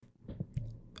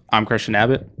I'm Christian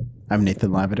Abbott. I'm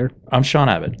Nathan Lavender. I'm Sean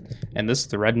Abbott. And this is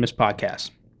the Red Mist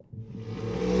Podcast.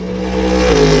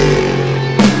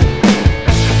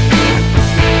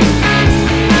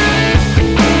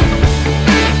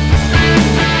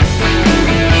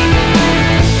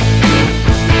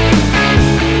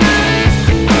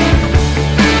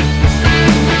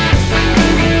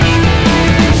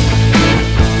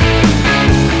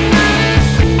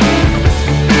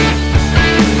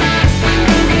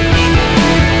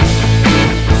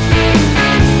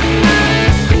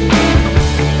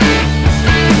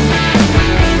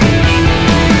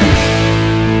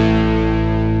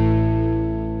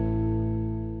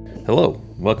 Hello,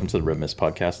 welcome to the Red Mist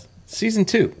Podcast, Season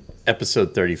 2,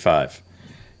 Episode 35.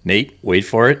 Nate, wait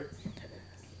for it.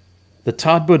 The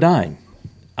Todd Bodine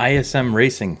ISM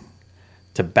Racing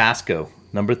Tabasco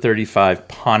number 35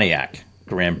 Pontiac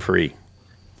Grand Prix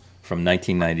from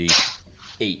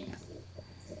 1998.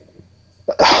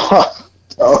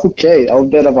 Okay, a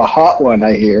bit of a hot one,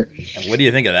 I hear. And what do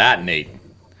you think of that, Nate?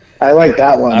 I like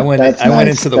that one. I went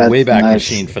into the Wayback nice.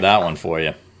 Machine for that one for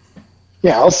you.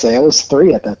 Yeah, I'll say I was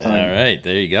 3 at that time. All right,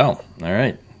 there you go. All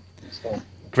right. So.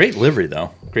 Great livery,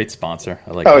 though. Great sponsor. I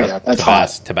like Oh, that. yeah, that's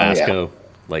hot. Tabasco. Oh, yeah.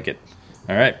 Like it.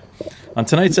 All right. On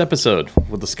tonight's episode,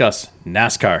 we'll discuss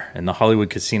NASCAR and the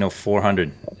Hollywood Casino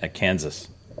 400 at Kansas.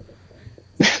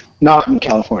 Not in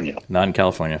California. Not in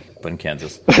California, but in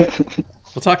Kansas.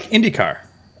 We'll talk IndyCar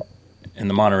and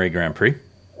the Monterey Grand Prix.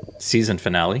 Season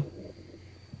finale.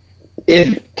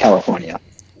 In California.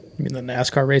 You mean the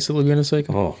NASCAR race at Laguna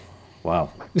Seca? Oh,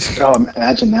 wow. Oh,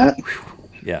 imagine that.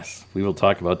 Yes, we will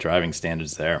talk about driving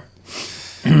standards there.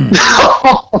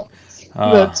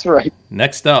 That's right.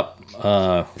 Next up,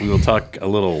 we will talk a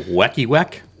little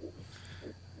WEC.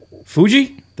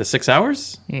 Fuji, the 6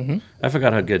 hours? Mm-hmm. I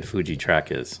forgot how good Fuji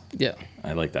track is. Yeah.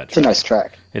 I like that track. It's a nice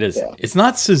track. It is. Yeah. It's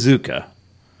not Suzuka,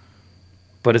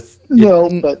 but it's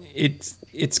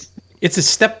a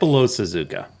step below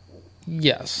Suzuka.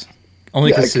 Yes. Only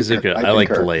Yeah, because Suzuka, I like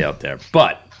the layout there,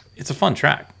 but it's a fun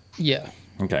track. Yeah.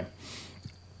 Okay.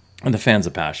 And the fans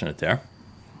are passionate there.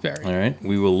 Very. All right.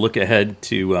 We will look ahead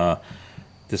to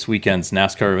this weekend's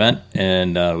NASCAR event,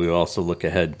 and we will also look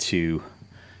ahead to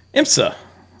IMSA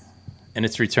and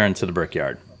its return to the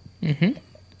Brickyard. Mm-hmm.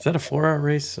 Is that a 4-hour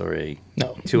race or a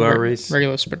 2-hour race?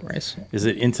 Regular sprint race. Is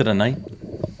it into the night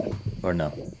or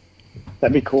no?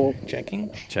 That'd be cool.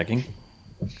 Checking.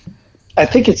 I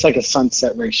think it's like a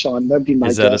sunset race, Sean. That'd be my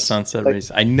guess. Is that a sunset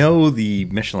race? I know the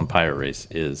Michelin Pirate race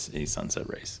is a sunset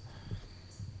race.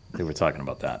 They were talking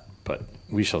about that, but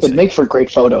we shall see. It'd make for great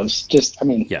photos. Yes.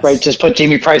 Right? Just put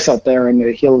Jamie Price out there,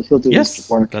 and he'll do his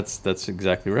work. That's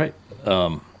exactly right.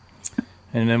 And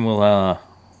then we'll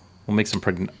make some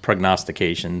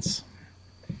prognostications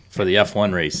for the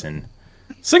F1 race in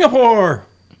Singapore.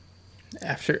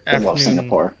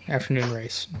 Afternoon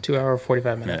race. 2 hour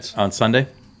 45 minutes. On Sunday?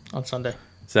 On Sunday.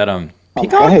 Is that on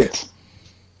Peacock? Right.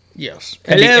 Yes.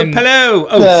 Hello.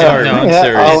 Oh, sorry. No, wrong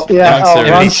series.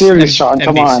 Wrong series, Sean.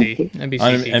 Come on. NBC. On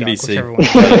Peacock, NBC. whichever one.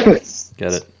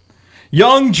 Get it.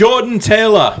 Young Jordan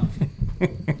Taylor.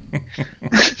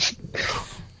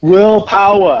 Will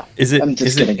Power. Is it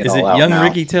getting it all out young now.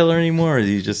 Ricky Taylor anymore, or do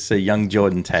you just say young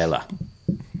Jordan Taylor?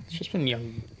 It's just been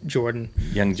young Jordan.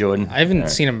 Young Jordan? I haven't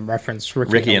seen him reference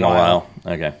Ricky in a while.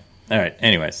 Okay. All right.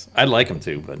 Anyways, I'd like him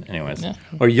to, but anyways. Yeah.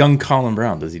 Or young Colin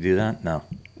Brown. Does he do that? No.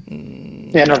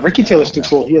 Yeah, no, Ricky Taylor's too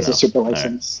cool. He has a super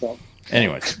license. Right. So.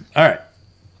 Anyways. All right.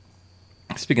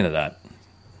 Speaking of that,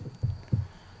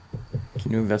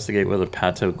 can you investigate whether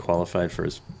Pato qualified for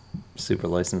his super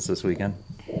license this weekend?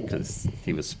 Because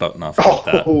he was spouting off about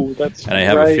that. That's and I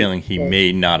have a feeling he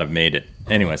may not have made it.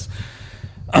 Anyways.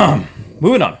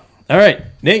 Moving on. All right,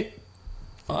 Nate.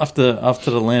 Off to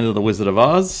the land of the Wizard of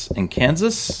Oz in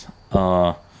Kansas.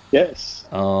 Yes.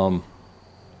 The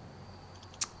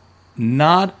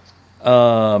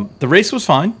race was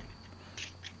fine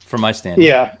from my standpoint.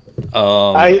 Yeah.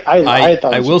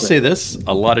 I will say this: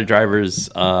 a lot of drivers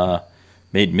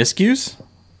made miscues.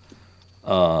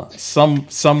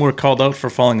 Some were called out for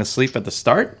falling asleep at the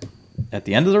start, at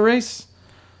the end of the race.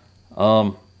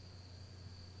 But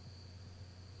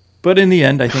in the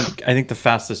end, I think the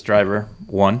fastest driver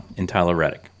won in Tyler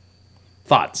Reddick.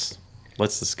 Thoughts?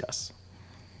 Let's discuss.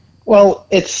 Well,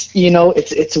 it's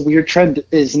a weird trend,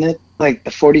 isn't it? Like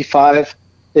the 45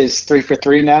 is 3 for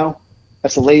 3 now.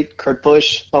 That's a late Kurt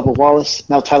Busch, Bubba Wallace,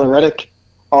 now Tyler Reddick,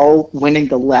 all winning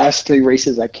the last 3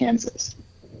 races at Kansas.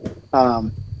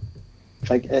 I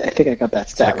think I got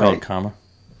that stat right. Is that called karma?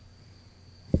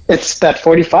 It's that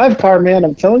 45 car, man.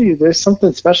 I'm telling you, there's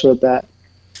something special with that.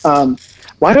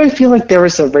 Why do I feel like there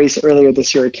was a race earlier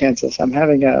this year at Kansas? I'm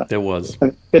having a There was.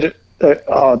 a bit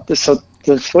So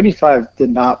the 45 did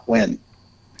not win.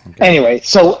 Okay. Anyway,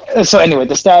 so anyway,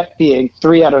 the stat being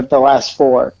 3 out of the last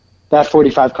 4, that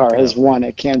 45 car has won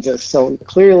at Kansas. So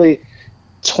clearly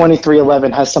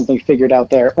 2311 has something figured out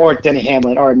there, or Denny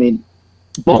Hamlin, or I mean,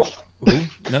 both.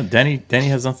 No, Denny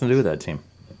has nothing to do with that team.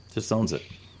 Just owns it.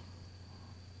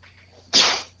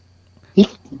 He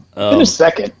finished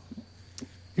second.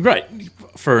 Right,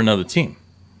 for another team.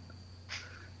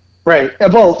 Right.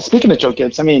 Well, speaking of Joe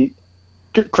Gibbs, I mean,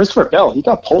 Christopher Bell, he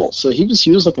got pole, so he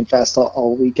was looking fast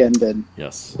all weekend, and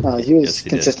yes, he was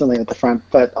consistently at the front.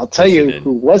 But I'll tell you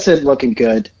who wasn't looking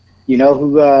good. You know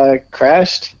who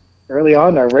crashed early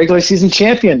on? Our regular season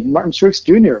champion, Martin Truex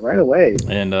Jr. right away.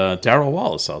 And Darrell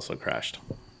Wallace also crashed.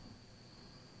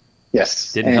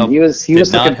 Yes, he was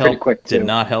looking pretty quick too. Did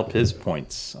not help his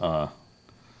points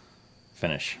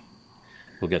finish.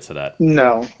 We'll get to that.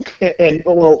 No, and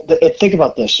well, think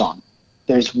about this, Sean.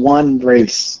 There's one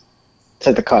race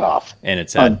to the cutoff, and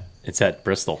it's at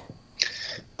Bristol.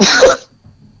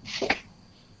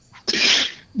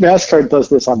 NASCAR does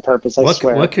this on purpose. I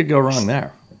swear. What could go wrong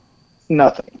there?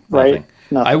 Nothing. Right?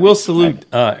 Nothing. I will salute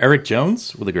Eric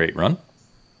Jones with a great run.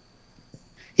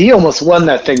 He almost won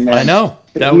that thing, man. I know.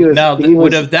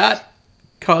 Would have that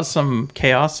caused some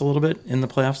chaos a little bit in the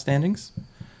playoff standings?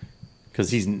 Because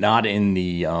he's not in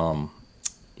the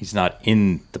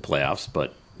playoffs,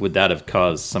 but would that have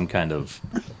caused some kind of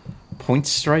point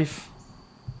strife?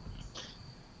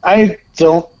 I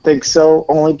don't think so,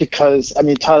 only because, I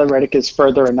mean, Tyler Reddick is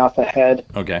further enough ahead.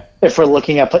 Okay. If we're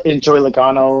looking at Enjoy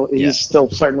Logano, he's still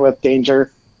flirting with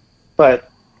danger.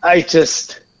 But I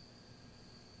don't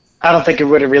think it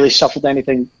would have really shuffled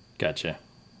anything. Gotcha.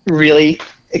 Really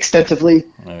extensively.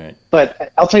 All right.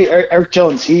 But I'll tell you, Eric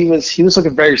Jones, he was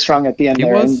looking very strong at the end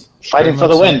there and fighting for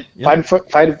the win. Yep.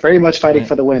 Fighting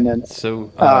for the win. And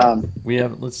so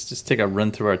let's just take a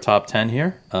run through our top 10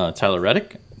 here. Tyler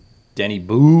Reddick, Denny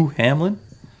Boo Hamlin,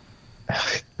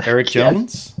 Eric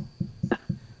Jones.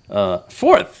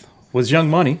 Fourth was Young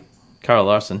Money, Kyle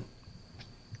Larson.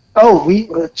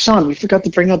 Oh, Sean, we forgot to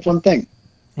bring up one thing.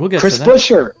 We'll get Chris to that.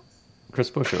 Buescher. Chris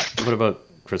Buescher. What about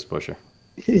Chris Buescher?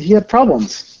 He had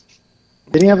problems.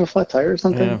 Didn't he have a flat tire or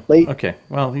something? Yeah. Late? Okay.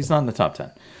 Well, he's not in the top 10.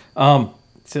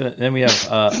 So then we have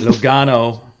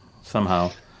Logano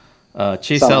somehow.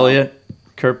 Chase Elliott,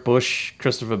 Kurt Busch,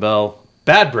 Christopher Bell,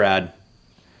 Bad Brad,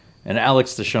 and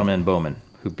Alex the Showman Bowman,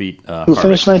 who beat Who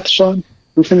finished ninth, Sean?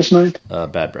 Who finished ninth?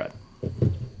 Bad Brad.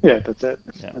 Yeah, that's it.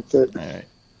 Yeah. That's it.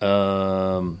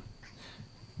 All right.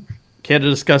 Care to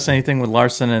discuss anything with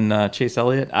Larson and Chase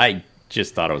Elliott? I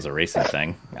just thought it was a racing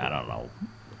thing. I don't know.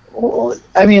 Well,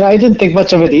 I mean, I didn't think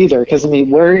much of it either, because, I mean,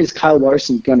 where is Kyle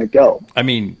Larson going to go? I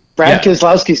mean, Brad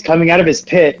Keselowski's coming out of his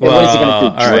pit. And what is he going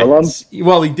to do, drill him?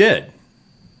 Well, he did.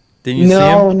 Didn't you see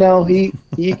him? No, he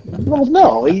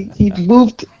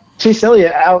moved Chase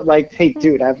Elliott out like, hey,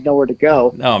 dude, I have nowhere to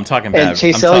go. No, I'm talking bad.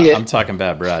 I'm talking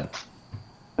Bad Brad.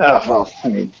 Oh, well, I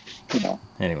mean, you know.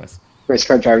 Anyways. Race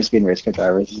car drivers being race car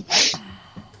drivers.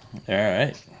 All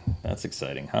right. That's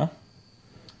exciting, huh?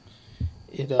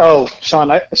 Sean,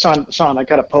 I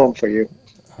got a poem for you.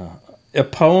 A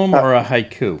poem or a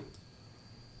haiku?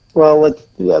 Well,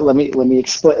 let me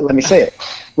explain. Let me say it.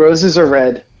 Roses are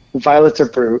red, violets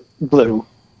are blue.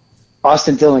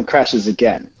 Austin Dillon crashes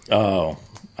again. Oh,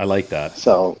 I like that.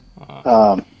 So,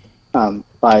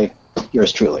 by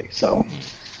yours truly. So,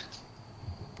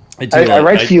 I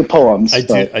write few poems.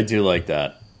 I do like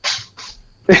that.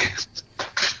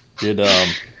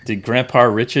 Did Grandpa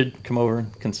Richard come over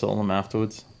and console him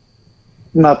afterwards?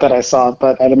 Not that I saw,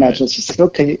 but I'd imagine it's just like,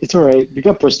 okay, it's all right. We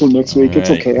got Bristol next week. It's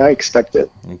okay. I expect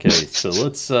it. Okay, so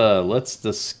let's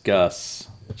discuss,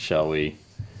 shall we?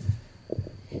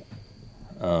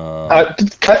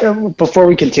 Before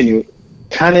we continue,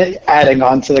 kind of adding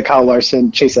on to the Kyle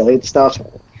Larson, Chase Elliott stuff.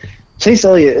 Chase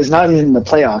Elliott is not in the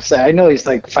playoffs. I know he's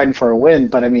like fighting for a win,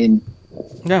 but I mean,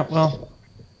 yeah, well.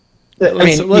 You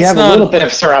have a little bit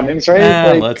of surroundings,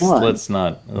 right? Let's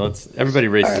not. Everybody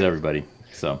races everybody.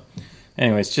 So,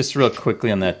 anyways, just real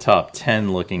quickly on that top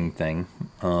 10 looking thing,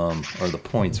 or the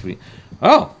points.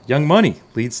 Young Money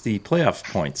leads the playoff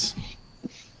points,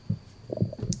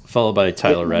 followed by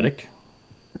Tyler Reddick,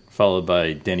 followed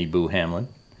by Denny Boo Hamlin,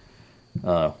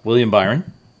 William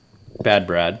Byron, Bad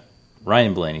Brad,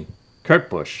 Ryan Blaney,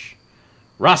 Kurt Busch,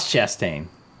 Ross Chastain,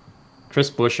 Chris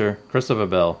Buescher, Christopher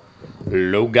Bell,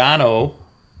 Logano,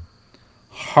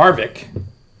 Harvick,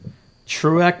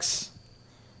 Truex,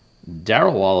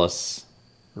 Darrell Wallace,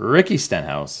 Ricky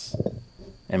Stenhouse,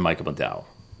 and Michael McDowell.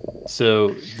 So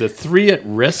the three at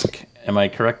risk, am I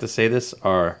correct to say this,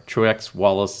 are Truex,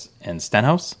 Wallace, and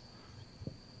Stenhouse?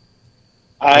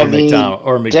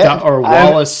 McDowell or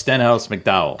Wallace, Stenhouse,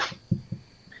 McDowell.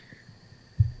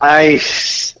 I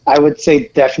would say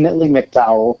definitely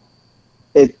McDowell.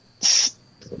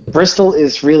 Bristol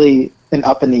is really an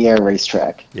up in the air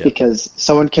racetrack because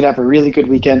someone could have a really good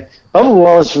weekend. Bubba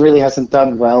Wallace really hasn't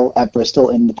done well at Bristol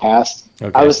in the past.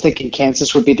 Okay. I was thinking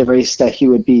Kansas would be the race that he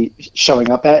would be showing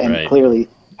up at, and clearly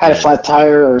had a flat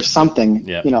tire or something,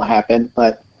 happen.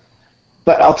 But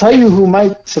I'll tell you who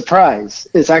might surprise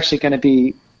is actually going to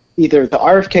be either the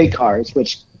RFK cars,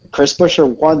 which Chris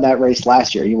Buescher won that race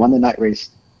last year. He won the night race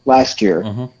last year.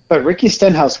 Mm-hmm. But Ricky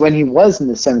Stenhouse, when he was in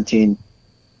the 17,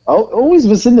 always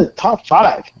was in the top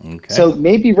 5. Okay. So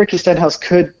maybe Ricky Stenhouse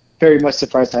could very much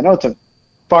surprise. I know it's a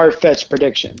far-fetced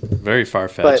prediction. Very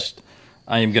far-fetched.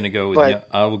 I am going to go with.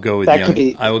 I will go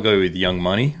with Young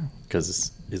Money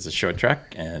because it's a short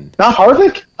track and not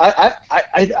Harvick.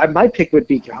 My pick would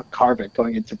be Harvick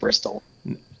going into Bristol.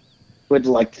 Would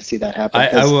like to see that happen.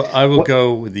 I will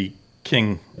go with the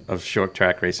king of short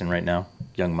track racing right now,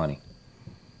 Young Money.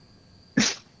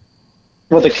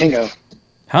 Well, the king of.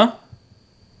 Huh?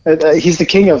 He's the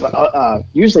king of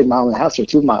usually 1.5 mile or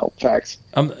 2 mile tracks.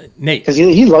 Nate, because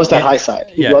he loves that high side.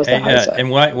 He loves the high side. And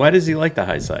why does he like the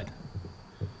high side?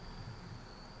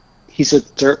 He's a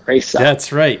dirt racer.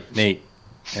 That's right, Nate,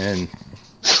 and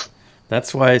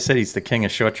that's why I said he's the king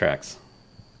of short tracks.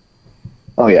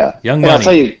 Oh yeah, Young Money. I'll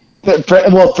tell you,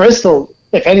 Bristol,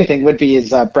 if anything, would be his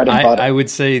bread and butter. I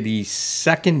would say the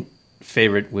second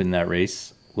favorite win that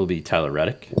race will be Tyler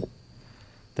Reddick.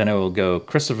 Then I will go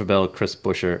Christopher Bell, Chris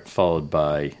Buescher, followed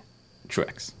by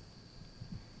Truex.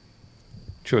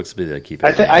 Truex will be the keeper.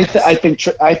 I think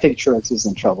Truex is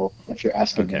in trouble. If you're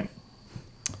asking me,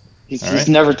 he's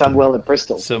never done well at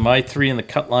Bristol. So my 3 in the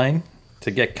cut line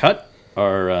to get cut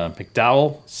are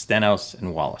McDowell, Stenhouse,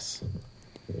 and Wallace.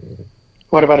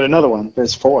 What about another one?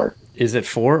 There's 4. Is it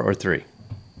 4 or 3?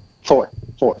 4.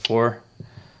 4.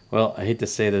 Well, I hate to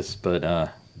say this,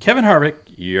 but Kevin Harvick,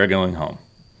 you're going home.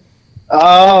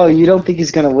 Oh, you don't think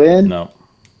he's going to win? No.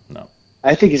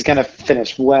 I think he's going to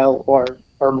finish well or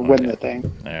win the thing.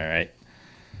 All right.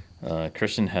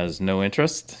 Christian has no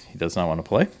interest. He does not want to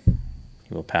play.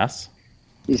 He will pass.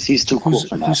 He's too cool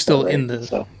for that. Who's still in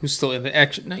the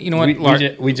action? No, you know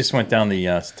what? We just went down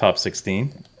the top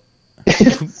 16.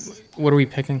 What are we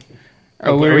picking?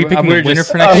 Are we picking a winner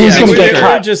for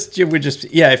next year? We're just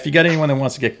if you got anyone that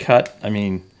wants to get cut, I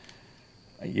mean,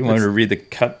 you want me to read the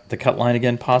cut line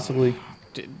again, possibly?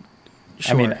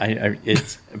 Sure. I mean,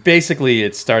 it's basically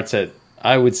it starts at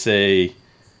I'd say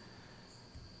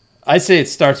it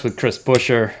starts with Chris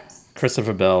Buescher,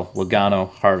 Christopher Bell,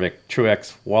 Logano, Harvick,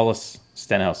 Truex, Wallace,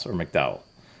 Stenhouse, or McDowell.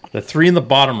 The 3 in the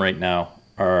bottom right now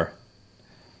are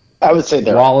I would say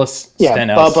they're Wallace,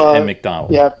 Stenhouse, Bubba, and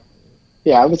McDowell.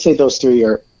 Yeah, I would say those 3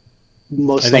 are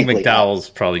most. I think likely McDowell's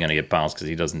probably going to get bounced because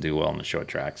he doesn't do well in the short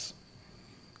tracks.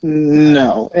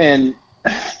 No, and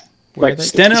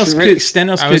Stenhouse.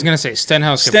 I was going to say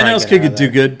Stenhouse could do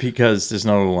good because there's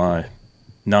no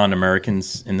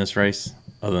non-Americans in this race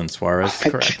other than Suarez.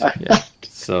 Correct. Yeah.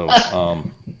 So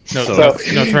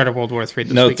no threat of World War III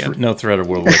this weekend. No threat of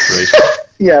World War III.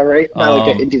 Yeah, right. Not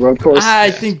like an Indy road course.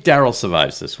 I think Darrell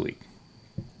survives this week.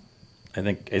 I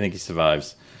think he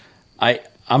survives.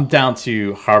 I'm down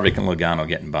to Harvick and Logano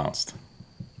getting bounced.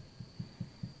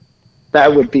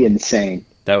 That would be insane.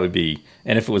 That would be,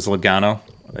 and if it was Logano,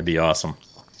 that'd be awesome.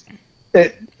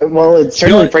 It'd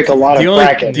certainly break a lot of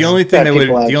brackets. The only thing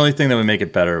that would make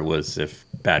it better was if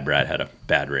Bad Brad had a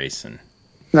bad race and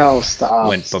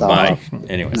went bye-bye.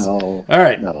 Anyways, no, all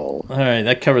right, no, all right.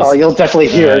 That covers. Oh, you'll definitely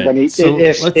hear it when if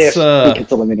he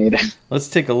gets eliminated. Let's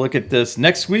take a look at this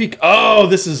next week. Oh,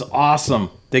 this is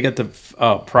awesome! They got the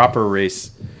proper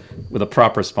race with a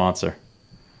proper sponsor.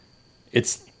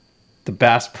 It's the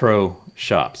Bass Pro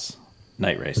Shops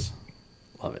night race.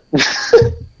 Love it.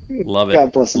 Love it.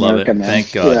 God bless America, man.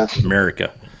 Thank God,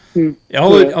 America. Yeah.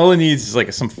 All it needs is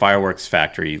like some fireworks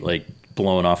factory, like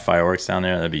blowing off fireworks down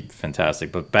there. That'd be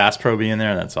fantastic. But Bass Pro being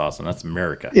there, that's awesome. That's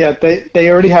America. Yeah, they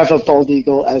already have a bald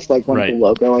eagle as like one of the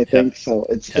logo, I think. Yep. So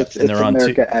it's they're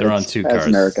America. They're on 2 cars.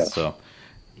 America. So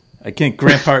I think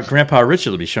Grandpa Richard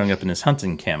will be showing up in his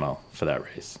hunting camo for that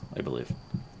race, I believe.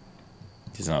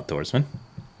 He's an outdoorsman.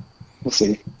 We'll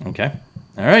see. Okay.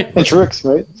 All right. And Truex,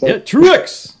 right? So. Yeah,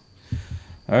 Truex.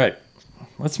 All right.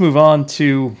 Let's move on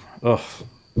to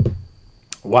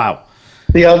wow.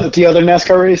 The other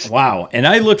NASCAR race. Wow. And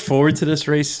I looked forward to this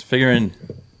race,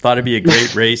 thought it'd be a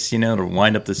great race, to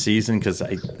wind up the season because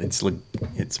it's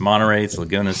Monterey, it's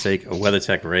Laguna Seca,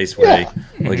 WeatherTech Raceway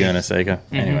Laguna Seca.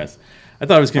 Mm-hmm. Anyways, I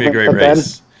thought it was going to be a great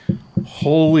race.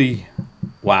 Holy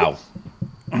wow.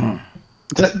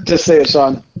 Just say it,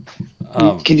 Sean.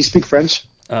 Can you speak French?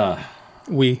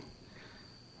 We.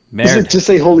 Merde. Just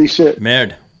say holy shit.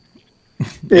 Merde.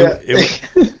 Yeah.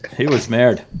 He was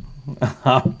merde.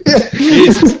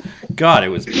 Jesus. God, it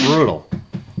was brutal.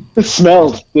 It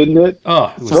smelled, didn't it?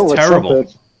 Oh, it was Smelled like terrible.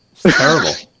 something. It was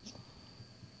terrible.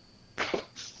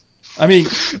 I mean,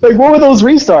 Like, what were those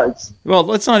restarts? well,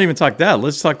 let's not even talk that.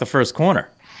 Let's talk the first corner.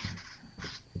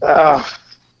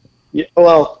 Yeah,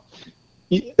 well,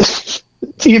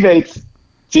 teammates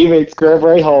grab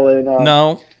Rahal and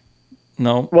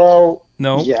No. well,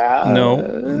 No. yeah, No.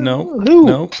 who?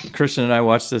 No. Christian and I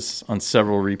watched this on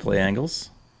several replay angles.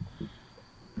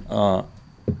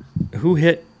 Who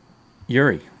hit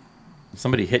Yuri?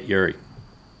 Somebody hit Yuri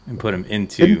and put him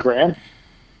into. Didn't Graham?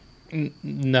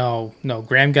 No.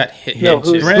 Graham got hit. No,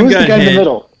 who's Graham the got guy in hit. the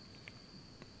middle?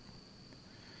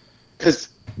 Because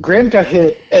Graham got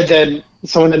hit, and then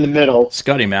someone in the middle.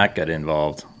 Scotty Mack got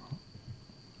involved.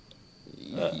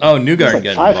 Newgarden like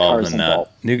got 5 involved cars in that.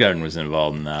 involved. Newgarden was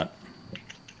involved in that.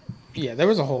 Yeah, there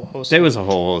was a whole host. There was a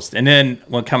whole host. And then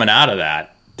when coming out of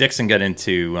that, Dixon got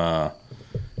into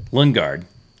Lundgaard.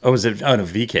 Oh, was it? Oh, no,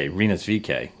 VK, Renus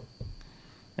VK.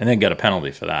 And then got a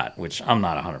penalty for that, which I'm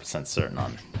not 100% certain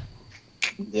on.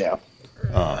 Yeah,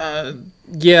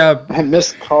 Yeah, I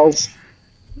missed calls.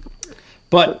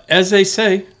 But as they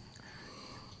say,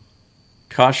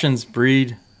 cautions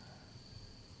breed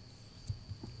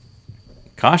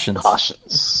cautions.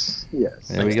 Cautions. Yes.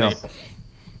 There we go.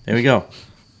 There we go.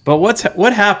 But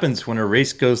what happens when a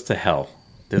race goes to hell?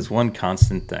 There's one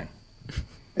constant thing.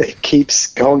 It keeps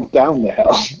going down the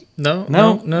hell.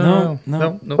 no.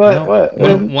 What?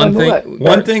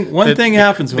 One thing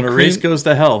happens when a race goes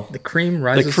to hell. The cream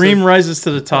rises. The cream rises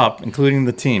to the top, including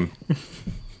the team.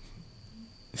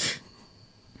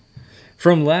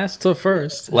 From last to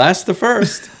first. Last to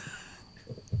first.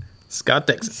 Scott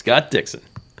Dixon. Scott Dixon.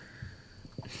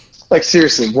 Like,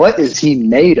 seriously, what is he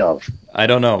made of? I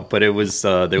don't know, but it was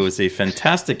there was a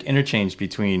fantastic interchange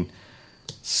between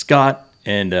Scott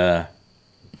and the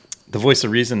voice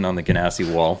of reason on the Ganassi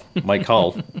wall, Mike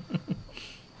Hull,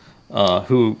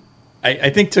 who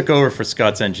I think took over for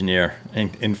Scott's engineer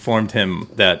and informed him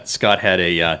that Scott had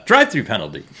a drive-through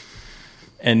penalty,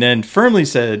 and then firmly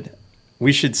said,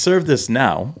 "We should serve this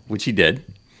now," which he did,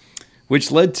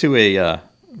 which led to a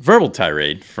verbal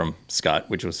tirade from Scott,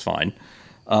 which was fine,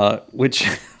 which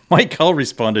Mike Hull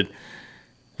responded,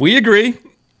 "We agree.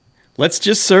 Let's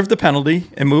just serve the penalty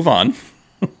and move on."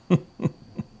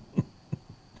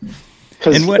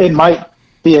 Because it might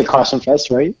be a caution fest,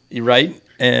 right? Right.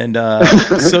 And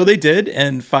so they did.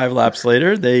 And 5 laps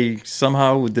later, they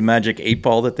somehow, with the magic 8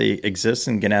 ball that they exist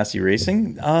in Ganassi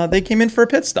Racing, they came in for a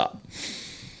pit stop.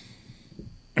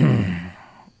 And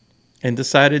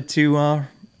decided to,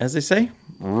 as they say,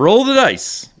 roll the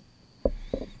dice.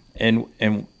 And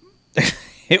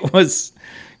it was,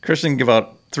 Christian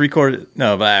about a third of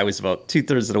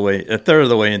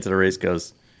the way into the race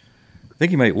goes, "I think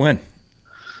he might win."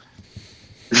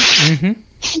 Mm-hmm.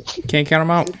 Can't count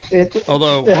him out. It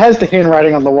has the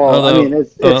handwriting on the wall.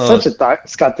 It's such a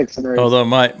Scott Dixon race. Although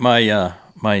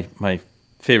my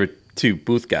favorite 2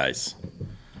 booth guys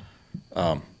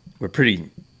were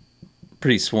pretty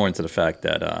sworn to the fact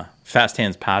that Fast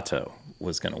Hands Pato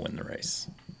was going to win the race.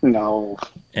 No.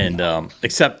 And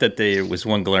except that there was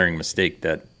one glaring mistake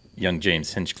that young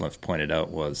James Hinchcliffe pointed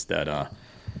out, was that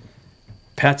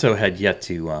Pato had yet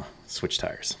to switch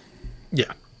tires.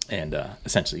 Yeah. And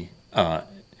essentially, I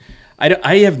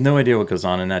have no idea what goes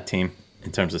on in that team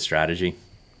in terms of strategy,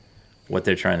 what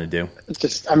they're trying to do. I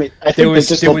think they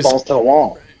just go balls to the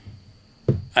wall.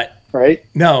 Right?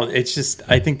 No, it's just,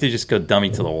 I think they just go dummy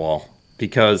to the wall,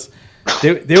 because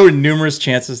there were numerous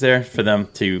chances there for them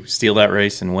to steal that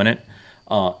race and win it.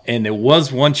 And there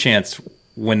was one chance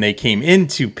when they came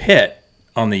into pit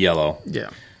on the yellow.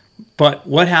 Yeah. But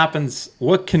what happens?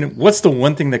 What's the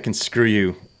one thing that can screw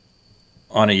you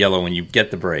on a yellow when you get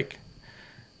the break?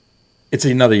 It's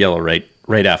another yellow right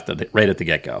at the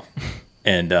get-go.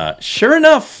 And sure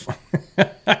enough,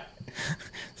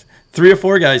 3 or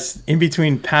 4 guys in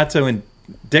between Pato and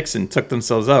Dixon took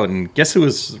themselves out, and guess who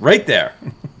was right there?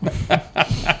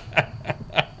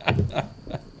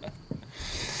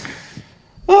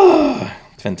 Oh,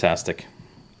 fantastic.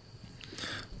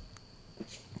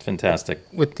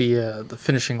 With the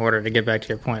finishing order, to get back to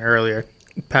your point earlier,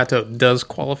 Pato does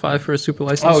qualify for a super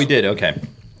license. Oh, he did. Okay.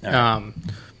 Right.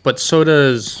 But so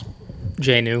does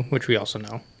J-New, which we also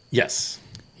know. Yes.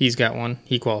 He's got one.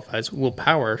 He qualifies. Will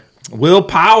Power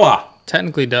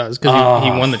technically does, because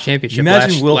he won the championship.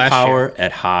 Imagine Will last Power year.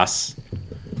 at Haas.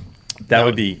 That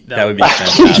would be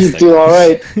fantastic. He'd do all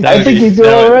right. I think he'd do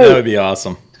all right. That would be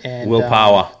awesome. And, Will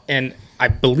Power. And I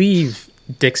believe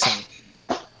Dixon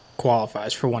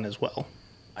qualifies for one as well.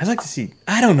 I'd like to see.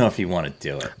 I don't know if you want to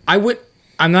do it.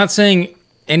 I'm not saying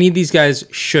any of these guys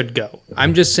should go.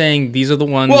 I'm just saying these are the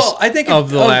ones. Well, I think of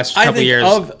the last couple of years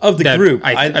of the group,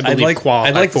 I believe qualify.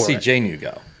 I'd like to for see it. Janu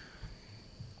go.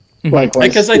 Likewise,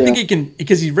 Because I think he can,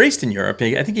 because he raced in Europe.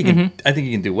 I think he can. I think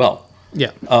he can do well. Yeah.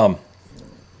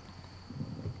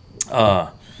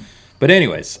 But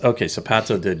anyways, okay. So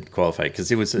Pato did qualify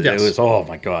because it was. Oh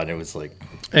my god! It was like.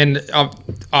 And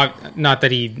not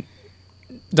that he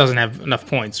doesn't have enough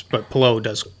points, but Palou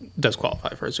does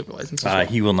qualify for a super license. As well.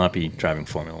 He will not be driving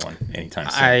Formula One anytime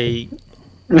soon. I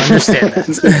understand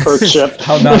that. per chip.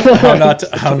 How not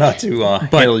to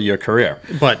handle your career.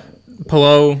 But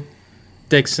Palou,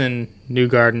 Dixon,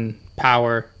 Newgarden,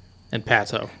 Power, and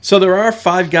Pato. So there are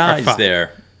 5 guys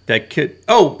there that could.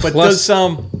 Oh, but Plus,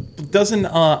 doesn't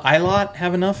Ilott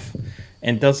have enough?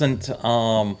 And doesn't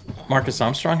Marcus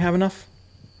Armstrong have enough?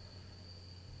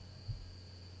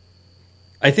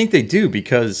 I think they do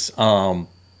because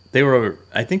they were,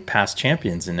 I think, past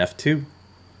champions in F2.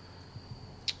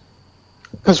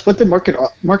 Because what did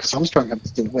Marcus Armstrong have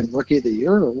to do? Win Rookie of the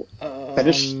Year or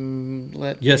finish?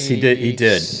 Yes, he did. He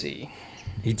did. See.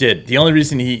 He did. The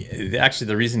reason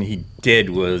he did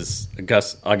was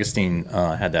Augustine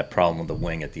had that problem with the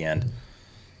wing at the end.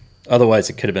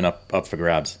 Otherwise, it could have been up for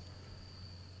grabs.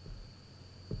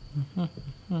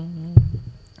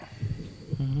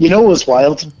 You know what was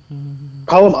wild?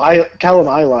 Callum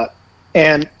Ilott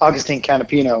and Augustine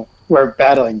Canapino were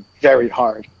battling very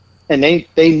hard. And they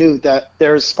knew that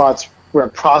their spots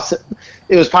were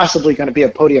it was possibly going to be a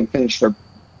podium finish for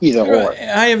either or.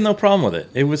 I have no problem with it.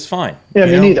 It was fine. Yeah,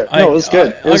 me neither. No, it was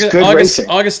good. It was good racing.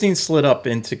 Augustine slid up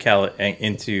into Callum,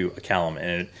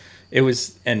 and it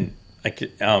was, and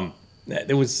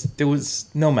there was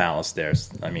no malice there.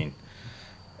 I mean,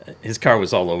 his car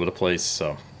was all over the place.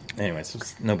 So, anyways, it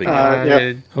was no big deal.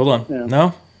 Yeah. Hold on, Yeah.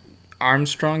 no.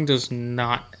 Armstrong does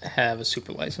not have a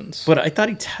super license. But I thought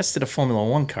he tested a Formula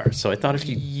One car, so I thought if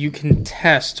You can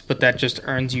test, but that just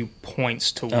earns you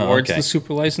points towards okay. the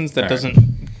super license. That All doesn't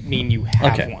mean you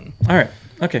have one. All right,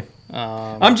 okay.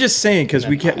 I'm just saying because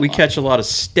we catch a lot of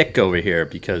stick over here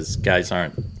because guys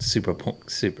aren't super.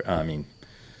 I mean,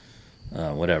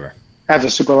 whatever. Have the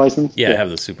super license? Yeah, have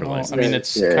the super Well, license. I mean,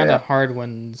 it's kind of hard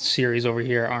when series over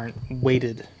here aren't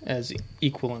weighted as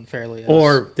equal and fairly. As,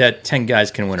 or that 10 guys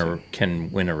can win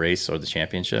a race or the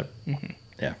championship. Mm-hmm.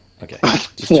 Yeah. Okay.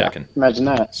 Just checking. Imagine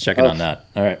that. Just checking on that.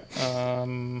 All right.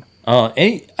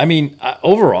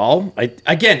 Overall,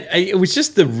 it was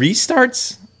just the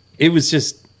restarts. It was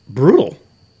just brutal.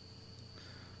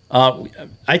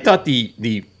 I thought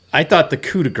the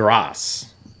coup de grace.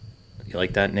 You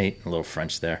like that, Nate? A little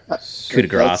French there. Coup de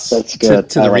grace. That's good.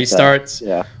 To the restarts.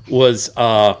 Yeah. Was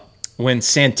when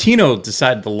Santino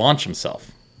decided to launch himself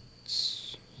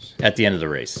at the end of the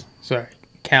race. Sorry,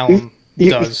 Callum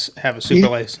does have a super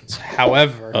license.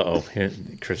 However, here,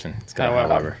 Christian, it's got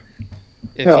however.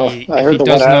 However.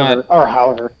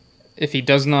 If he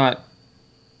does not,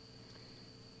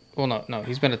 well, no,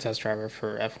 he's been a test driver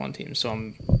for F1 teams,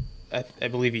 so I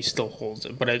believe he still holds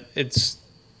it. But it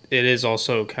is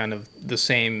also kind of the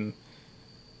same,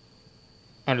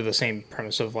 under the same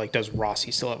premise of like, does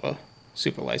Rossi still have a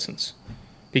super license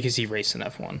because he raced in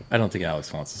F1? I don't think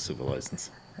Alex wants a super license.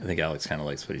 I think Alex kind of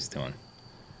likes what he's doing.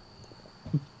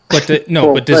 But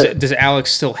does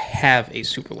Alex still have a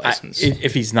super license?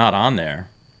 If he's not on there,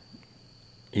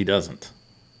 he doesn't.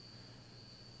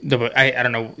 No, but I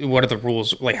don't know. What are the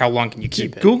rules? Like, how long can you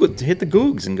keep it? Hit the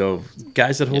Googs and go,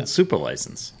 guys that hold super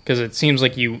license. Because it seems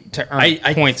like to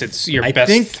earn points, it's your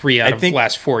best 3 out of the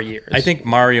last 4 years. I think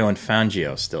Mario and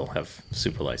Fangio still have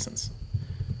super license.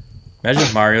 Imagine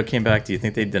if Mario came back. Do you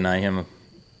think they'd deny him?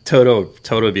 Toto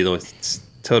would be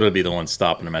the one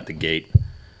stopping him at the gate.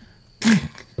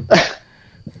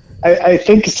 I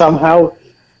think somehow.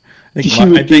 I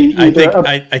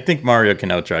think Mario can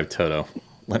outdrive Toto.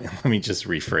 Let me just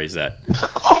rephrase that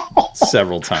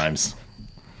several times.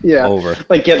 Yeah, over.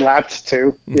 Like get lapped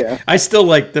too. Yeah, I still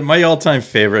like my all-time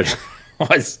favorite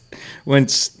was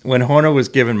when Horner was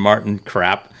giving Martin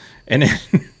crap, and then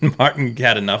Martin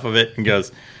had enough of it and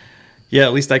goes, "Yeah,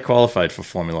 at least I qualified for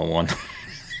Formula One."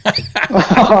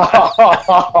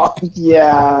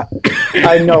 Yeah,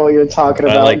 I know what you're talking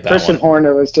about. Like Christian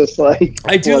Horner was just like.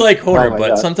 I do like Horner,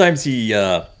 but sometimes he,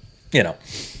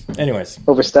 Anyways,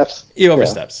 oversteps. He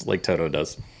oversteps like Toto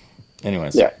does.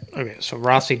 Anyways, yeah. Okay, so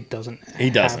Rossi doesn't. He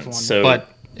doesn't. Have one, so,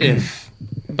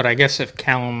 but I guess if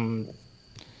Callum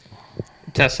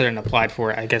tested and applied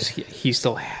for it, I guess he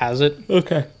still has it.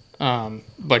 Okay.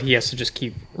 But he has to just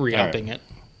keep re-upping it.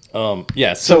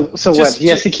 Yeah. So what? He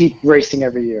has to keep racing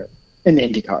every year in the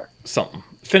IndyCar. Something.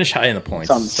 Finish high in the points.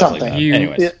 Something. Like that.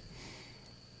 Anyways.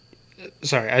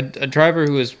 Sorry, a driver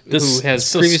who has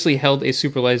previously held a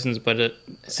super license, but has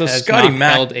Scotty not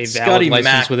Mack, held a valid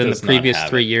license within the previous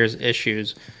 3 years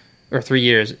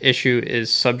issue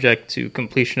is subject to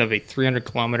completion of a 300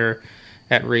 kilometer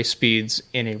at race speeds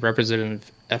in a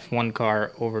representative F1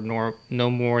 car over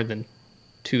no more than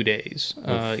 2 days,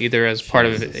 either as part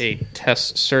of a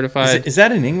test certified. Is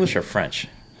that in English or French?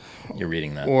 You're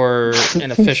reading that, or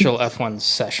an official F1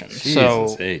 session.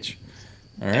 Jesus H.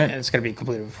 All right. And it's going to be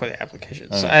completed before the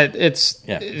application. So right.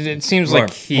 It seems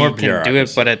like he can do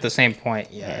it, but at the same point,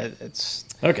 it's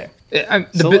okay.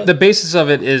 The basis of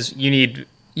it is you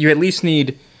at least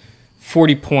need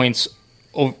 40 points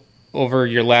over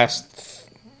your last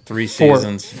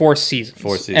four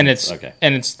seasons, and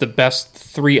it's the best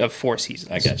 3 of 4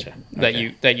 seasons. I gotcha.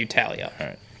 That you tally up.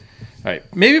 All right.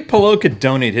 Maybe Palou could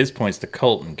donate his points to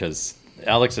Colton because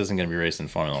Alex isn't going to be racing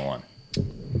Formula One.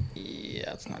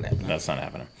 That's not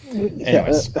happening.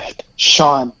 Anyways.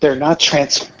 Sean, they're not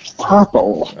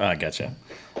transferable. I gotcha.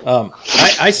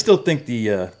 I still think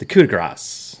the coup de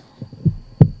grace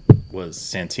was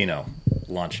Santino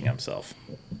launching himself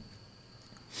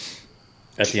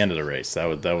at the end of the race.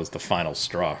 That was the final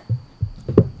straw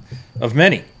of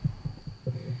many.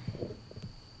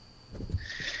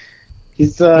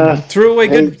 He's threw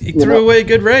away a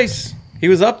good race. He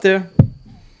was up there.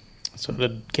 So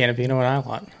did Canapino and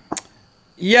Ilott.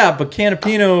 Yeah, but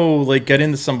Canapino got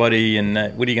into somebody, and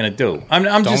what are you going to do?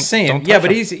 I'm just saying. Yeah, but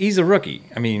he's a rookie.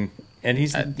 I mean, and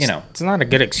he's it's not a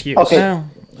good excuse. Okay,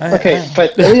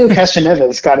 but Elio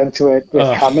Castroneves got into it with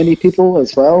how many people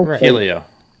as well? Right. Helio.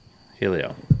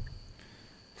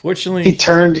 Fortunately, he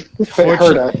turned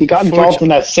Herta. He got involved in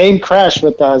that same crash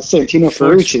with Santino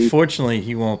Ferrucci. Fortunately,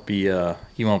 he won't be.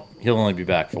 He'll only be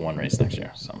back for one race next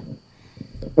year. So,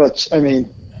 which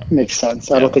makes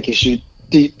sense. I don't think he should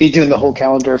be doing the whole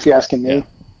calendar if you're asking me.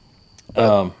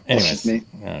 Yeah. Anyways,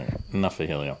 enough of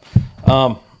Helio.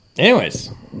 Anyways,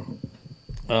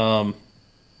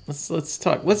 let's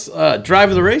talk. Let's drive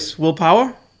of the race. Will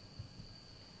Power?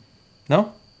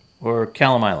 No, or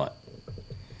Callum Ilott?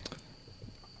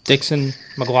 Dixon,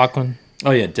 McLaughlin. Oh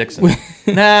yeah, Dixon.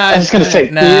 I was going to say,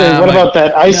 what about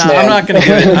that Iceman? I'm not going to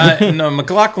give it. No,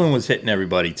 McLaughlin was hitting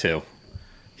everybody too.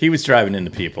 He was driving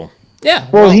into people. Yeah.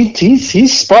 Well, he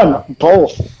spun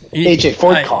both AJ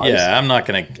Ford cars. Yeah, I'm not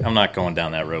going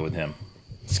down that road with him.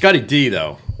 Scotty D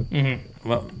though. Mm-hmm.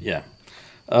 Well, yeah.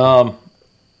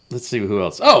 Let's see who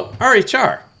else. Oh,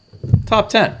 RHR, top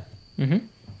 10.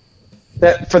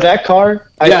 Mm-hmm. For that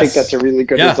car, I think that's a really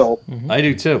good result. Mm-hmm. I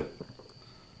do too.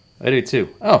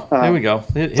 Oh, there we go.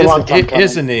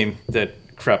 Here's a name that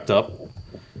crept up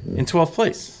in 12th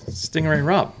place. Stingray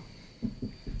Rob.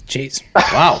 Jeez.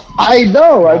 Wow. I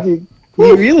know. I mean,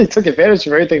 he really took advantage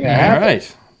of everything that happened. All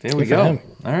right. There we go.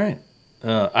 All right.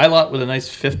 Ilott with a nice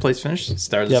 5th place finish.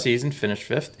 Start of the season, finished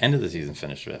 5th. End of the season,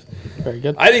 finished 5th. Very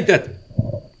good. I think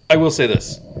I will say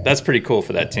this. That's pretty cool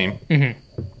for that team. Mm-hmm.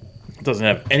 It doesn't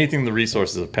have anything the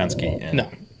resources of Penske. And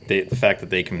the fact that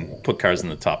they can put cars in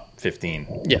the top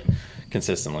 15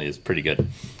 consistently is pretty good.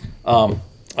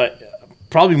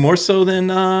 Probably more so than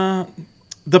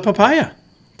the Papaya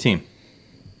team.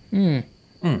 Who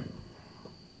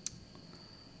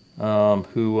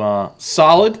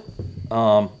solid.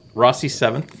 Rossi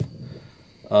 7th.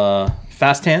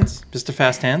 Fast Hands, Mr.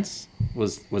 Fast Hands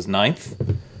was 9th.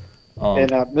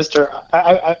 And Mr.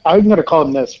 I'm going to call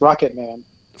him this Rocket Man.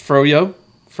 Froyo.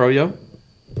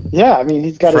 Yeah, I mean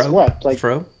he's got his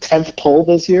 10th pole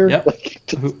this year. Yep.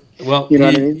 Well, you know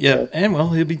what I mean? Yeah, and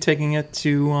he'll be taking it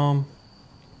to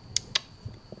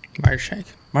Meyer Shank.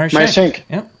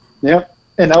 Yep.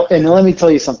 And let me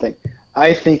tell you something.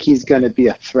 I think he's going to be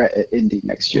a threat at Indy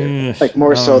next year,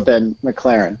 more so than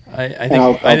McLaren. I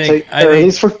think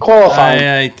he's for qualifying.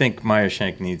 I think Meyer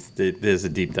Shank there's a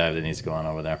deep dive that needs to go on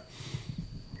over there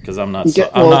because I'm not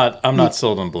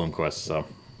sold on Bloomquist. So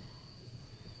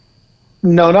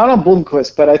no, not on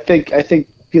Bloomquist, but I think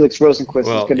Felix Rosenquist is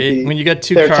going to be when you got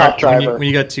two top driver. When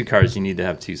you got 2 cars, you need to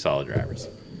have 2 solid drivers.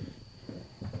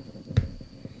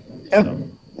 Yeah.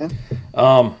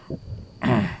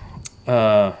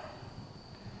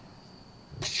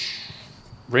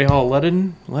 Rahal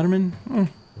Letterman,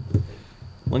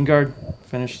 Lingard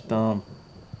finished 6th.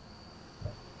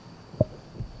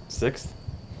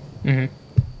 Mm-hmm.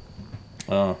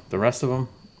 The rest of them,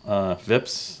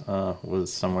 Vips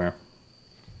was somewhere.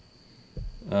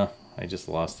 I just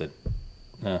lost it.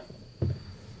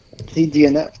 He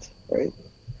DNF'd, right?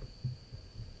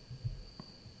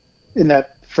 In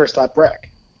that first lap wreck.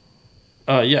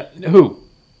 Yeah. Who?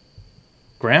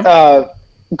 Graham?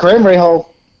 Graham Rahal,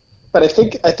 but I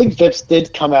think Vips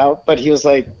did come out, but he was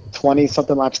like 20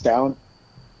 something laps down,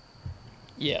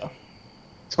 Yeah.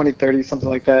 20, 30, something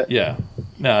like that. Yeah.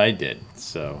 No, I did.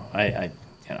 So I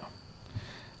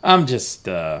I'm just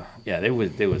there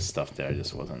was stuff there. I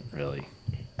just wasn't really.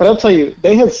 But I'll tell you,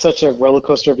 they had such a roller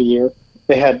coaster of a year.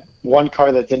 They had one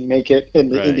car that didn't make it in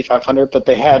the Indy 500, but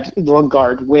they had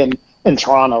Lundgaard win in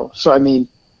Toronto. So I mean,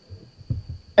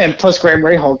 and plus Graham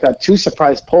Rahal got 2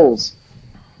 surprise poles.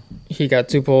 He got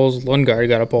 2 poles. Lundgaard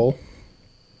got a pole.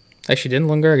 Actually, didn't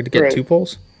Lundgaard get 2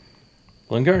 poles?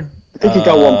 Lundgaard? I think he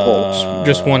got 1 pole.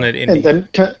 Just one at Indy. And then,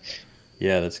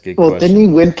 yeah, that's a good question. Didn't he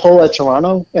win pole at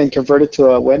Toronto and convert it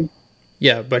to a win?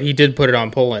 Yeah, but he did put it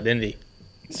on pole at Indy.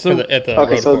 So at the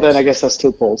okay, road so course. then I guess that's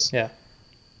 2 poles. Yeah.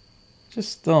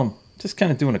 Just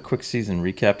kind of doing a quick season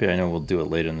recap here. I know we'll do it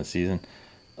later in the season.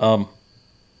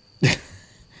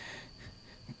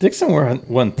 Dixon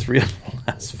won 3 of the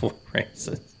last 4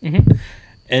 races. Mm-hmm.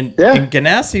 And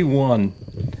Ganassi won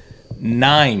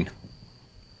 9.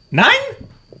 9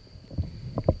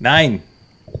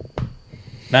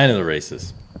 of the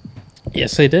races.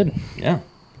 Yes, they did. Yeah.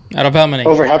 Out of how many?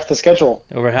 Over half the schedule.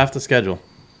 Over half the schedule.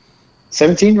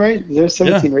 17, right? There's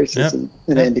 17 races in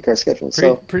the IndyCar schedule.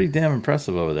 Pretty damn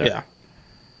impressive over there. Yeah.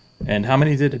 And how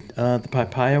many did the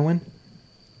Papaya win?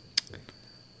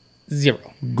 0.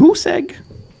 Goose egg.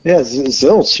 Yeah,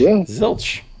 zilch, yeah.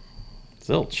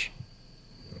 Zilch.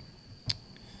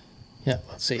 Yeah,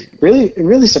 let's see.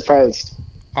 Really surprised.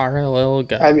 RLL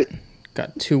got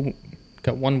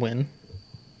 1 win.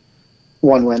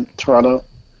 1 win, Toronto.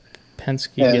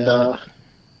 Penske And got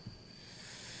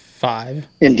 5.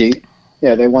 Indy.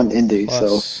 Yeah, they won Indy,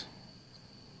 Plus,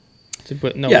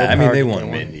 but no, yeah, I mean, they Will won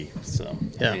Power didn't Indy. So,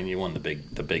 Yeah. I mean, you won the big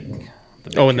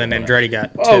Oh, and then Andretti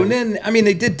got 2. Oh, and then, I mean,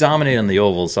 they did dominate on the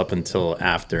ovals up until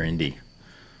after Indy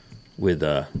with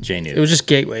J New. It was just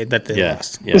Gateway that they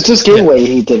lost. Yeah. It's just Gateway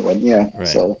he did win, yeah. Right.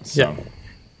 So, Yeah.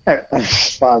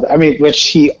 I mean, which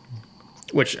he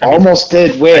almost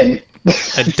did win.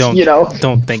 I don't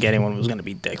don't think anyone was going to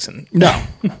beat Dixon. No.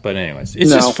 But anyways,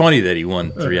 it's just funny that he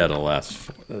won 3 out of the last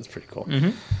 4. That's pretty cool. Mm-hmm.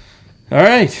 All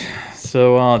right.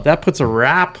 So that puts a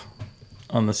wrap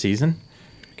on the season.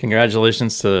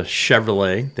 Congratulations to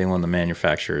Chevrolet. They won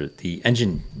the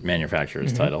engine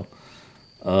manufacturer's title.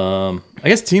 I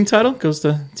guess team title goes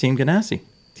to Team Ganassi.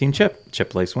 Team Chip.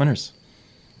 Chip Lakes winners.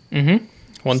 Mm-hmm.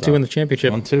 1-2 in the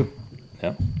championship. 1-2.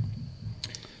 Yeah.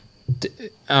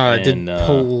 Did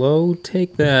Polo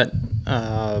take that?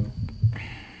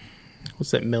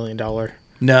 What's that $1 million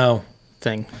No.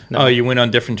 thing? No. Oh, you win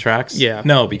on different tracks? Yeah.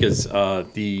 No, because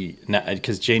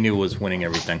J New was winning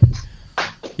everything.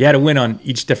 You had to win on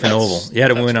each different oval. You had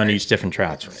to win on each different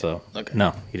track. So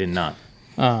no, he did not.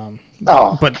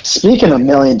 But speaking of $1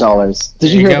 million,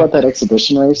 did you hear about that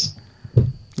exhibition race?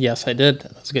 Yes, I did.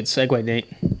 That's a good segue, Nate.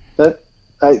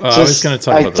 I was going to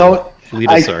talk about the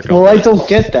Lido Circle. Well, I don't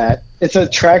get that. It's a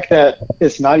track that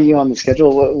is not even on the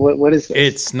schedule. What is this?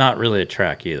 It's not really a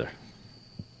track either.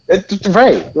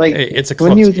 Right. Like, it's a club,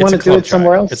 when you want to do it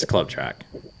somewhere else? It's a club track.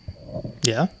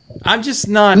 Yeah. I'm just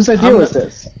not. Whose idea was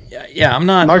this? Yeah, I'm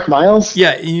not. Mark Miles?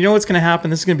 Yeah, you know what's going to happen?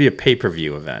 This is going to be a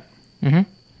pay-per-view event. Mm-hmm.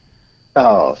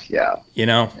 Oh, yeah. You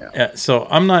know? Yeah. So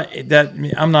I'm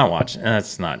not watching.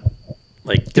 That's not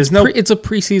like there's it's a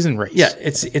preseason race. Yeah,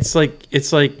 it's like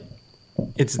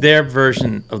it's their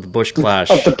version of the Busch Clash.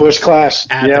 Of the Busch Clash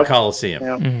at the Coliseum.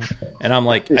 Yep. Mm-hmm. And I'm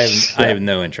like, I have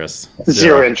no interest.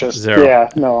 Zero interest. Zero. Yeah,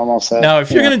 no, I'm all set. Now,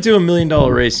 if you're going to do $1 million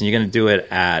race and you're going to do it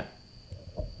at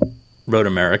Road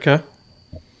America,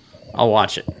 I'll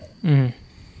watch it.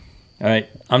 Mm-hmm. All right,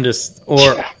 I'm just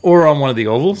or on one of the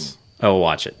ovals, I will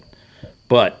watch it.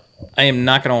 But I am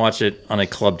not going to watch it on a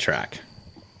club track.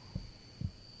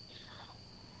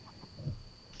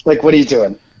 Like, what are you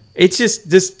doing? It's just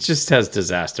this just has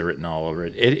disaster written all over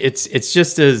it. It's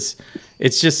just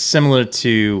similar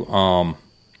to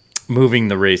moving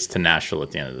the race to Nashville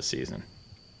at the end of the season.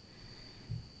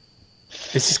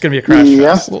 It's just going to be a crash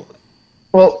fest.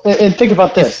 Well, and think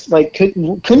about this. Like,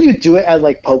 couldn't you do it at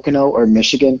like Pocono or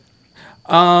Michigan?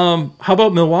 How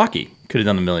about Milwaukee? Could have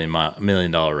done a $1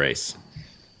 million race.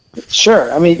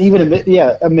 Sure. I mean, even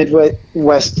a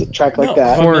Midwest track like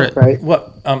that, right?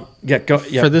 What? Go.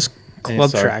 Yeah. For this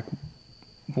club track,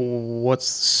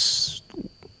 where's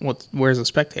the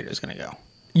spectators going to go?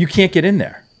 You can't get in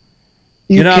there.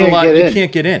 You're not allowed. You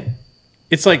can't get in.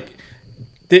 It's like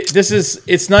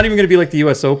it's not even going to be like the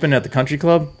U.S. Open at the Country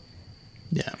Club.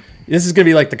 Yeah. This is going to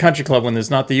be like the Country Club when there's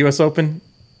not the U.S. Open.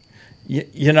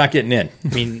 You're not getting in.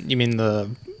 You mean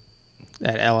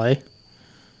at L.A.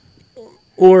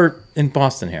 or in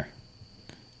Boston here?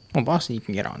 Well, Boston, you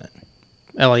can get on it.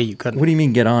 LA, you couldn't. What do you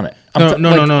mean get on it? No.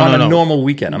 On a normal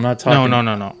weekend. I'm not talking.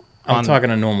 No. I'm talking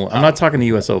a normal. I'm not talking the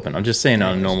U.S. Open. I'm just saying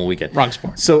on a normal weekend. Wrong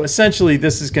sport. So essentially,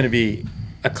 this is going to be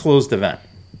a closed event.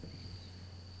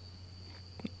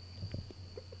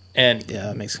 And yeah,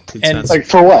 that makes complete sense. Like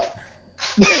for what?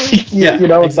 Yeah, you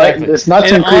know, exactly. it's not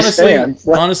to increase fans.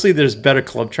 Honestly, there's better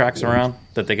club tracks around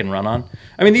that they can run on.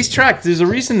 I mean, these tracks. There's a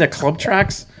reason that club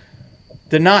tracks.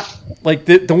 They're not like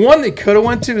the one they could have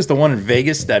went to is the one in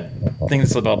Vegas. That thing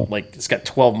that's about like it's got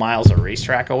 12 miles of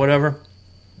racetrack or whatever.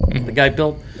 The guy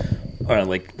built, or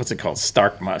like what's it called,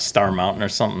 Star Mountain or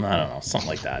something. I don't know, something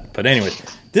like that. But anyway,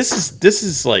 this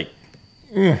is like.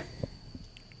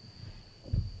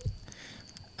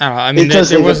 I don't know. I mean, it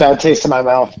does leave a bad taste in my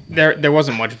mouth. There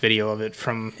wasn't much video of it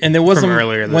from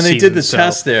earlier this when they season, did the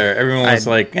test there. Everyone was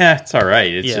like, it's all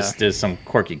right. It's Yeah. just there's some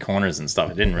quirky corners and stuff.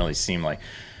 It didn't really seem like,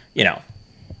 you know,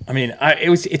 I mean,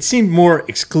 it seemed more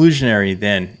exclusionary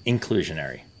than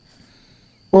inclusionary.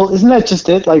 Well, isn't that just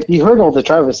it? Like you heard all the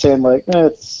drivers saying, like,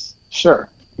 it's sure,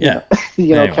 Yeah,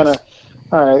 you know, kind of.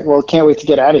 All right, well, can't wait to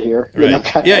get out of here. Right. You know,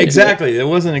 Yeah, exactly. It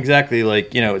wasn't exactly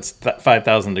like, you know, it's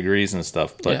 5,000 degrees and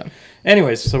stuff. But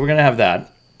anyways, so we're going to have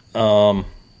that. All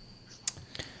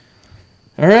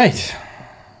right.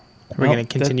 We're going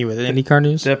to continue with IndyCar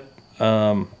news. What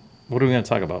are we going to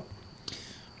talk about?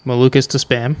 Malukas to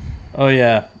spam. Oh,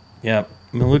 yeah. Yeah.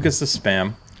 Malukas to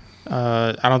spam.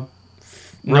 I don't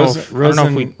know if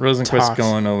we Rosenquist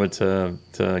going over to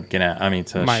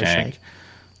Shank.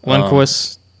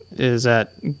 Lundqvist is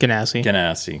at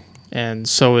Ganassi. And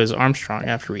so is Armstrong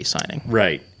after re-signing.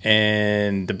 Right.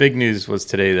 And the big news was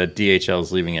today that DHL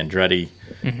is leaving Andretti.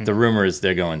 Mm-hmm. The rumor is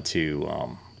they're going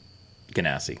to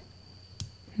Ganassi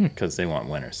because they want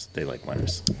winners. They like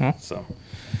winners. Huh? So,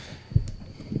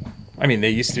 I mean, they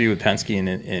used to be with Penske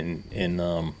in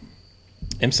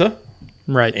IMSA,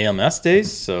 right? AMS days.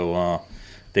 So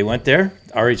they went there.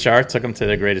 RHR took them to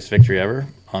their greatest victory ever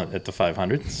at the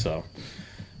 500. So.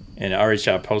 And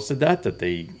RHR posted that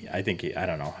I think he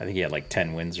had like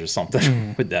 10 wins or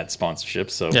something with that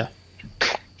sponsorship. So yeah,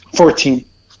 14.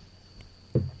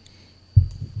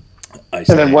 And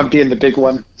then one being the big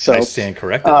one. So I stand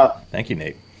corrected. Thank you,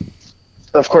 Nate.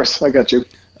 Of course, I got you.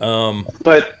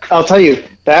 But I'll tell you,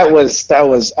 that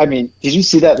was. I mean, did you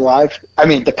see that live? I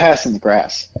mean, the pass in the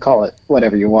grass. Call it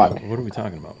whatever you want. What are we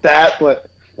talking about?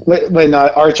 When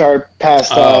RHR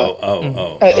passed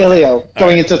Ilio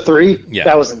going into 3,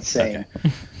 that was insane.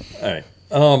 Okay.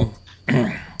 All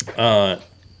right.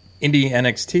 Indy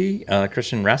NXT,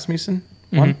 Christian Rasmussen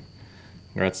won.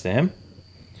 Congrats to him.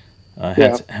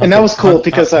 And that was cool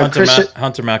because Hunter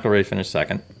McElroy finished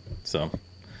second. So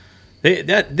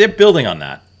they're building on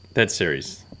that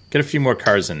series. Get a few more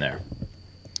cars in there.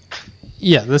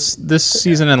 Yeah, this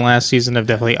season and last season have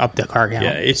definitely upped the car count.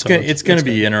 Yeah, it's going to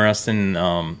be interesting.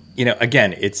 You know,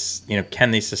 again, it's, you know,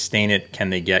 can they sustain it? Can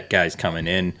they get guys coming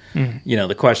in? You know,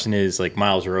 the question is like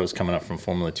Miles Rose coming up from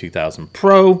Formula 2000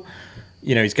 Pro.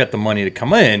 You know, he's got the money to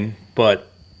come in,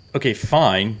 but okay,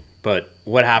 fine. But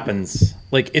what happens?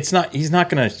 Like, he's not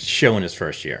going to show in his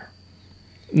first year.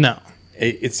 No,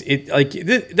 that's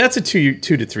a 2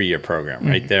 to 3 year program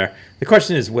right there. The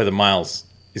question is whether Miles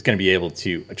is going to be able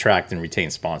to attract and retain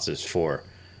sponsors for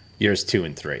years 2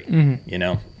 and 3. You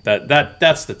know,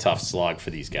 that's the tough slog for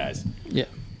these guys. Yeah.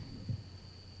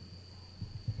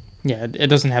 Yeah, it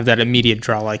doesn't have that immediate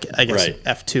draw like I guess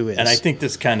F2 is. And I think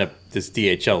this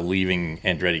DHL leaving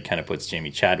Andretti kind of puts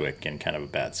Jamie Chadwick in kind of a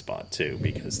bad spot too,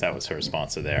 because that was her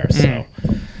sponsor there. So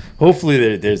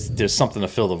hopefully there's something to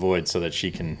fill the void so that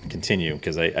she can continue,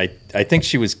 because I think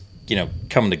she was, you know,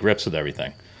 coming to grips with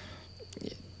everything.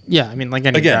 Yeah, I mean, like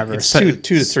any driver, it's 2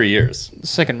 to 3 years.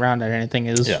 Second round at anything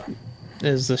is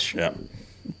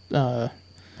the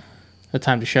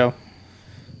time to show.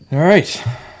 All right.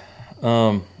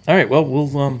 All right. Well,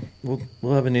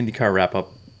 we'll have an IndyCar wrap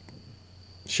up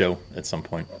show at some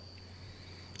point.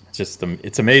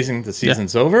 It's amazing the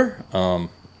season's over.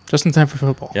 Just in time for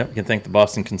football. Yeah, we can thank the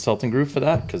Boston Consulting Group for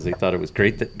that, because they thought it was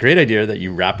great idea that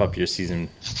you wrap up your season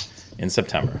in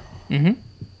September.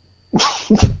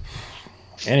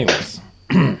 Anyways,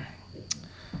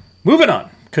 moving on.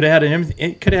 Could have had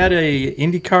a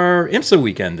IndyCar IMSA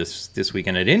weekend this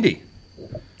weekend at Indy.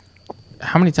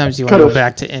 How many times do you want to go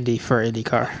back to Indy for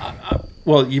IndyCar?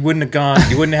 Well, you wouldn't have gone.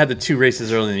 You wouldn't have had the 2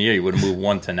 races early in the year. You would have moved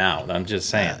one to now. I'm just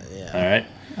saying. All right.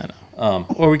 I know.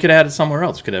 Or we could have had it somewhere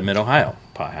else. We could have Mid Ohio,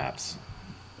 perhaps.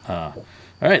 All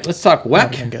right. Let's talk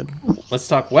WEC. Good. Let's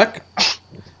talk WEC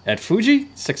at Fuji.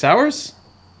 6 hours.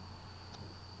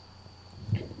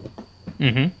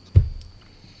 That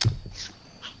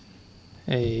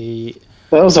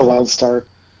was a wild start.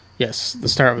 Yes, the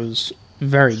start was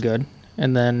very good.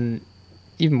 And then,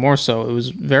 even more so, it was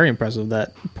very impressive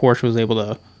that Porsche was able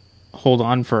to hold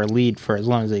on for a lead for as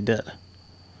long as they did.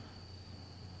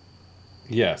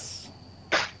 Yes.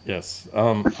 Do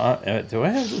I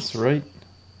have this right?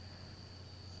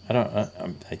 I don't.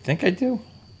 I think I do.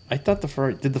 I thought the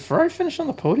Ferrari. Did the Ferrari finish on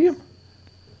the podium?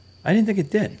 I didn't think it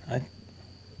did.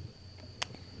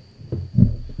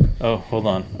 Oh, hold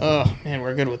on. Oh man,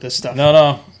 we're good with this stuff.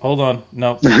 No, hold on.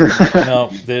 No.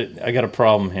 I got a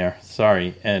problem here.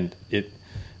 Sorry, and I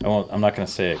won't. I'm not going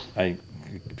to say it.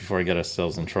 Before I get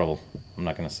ourselves in trouble, I'm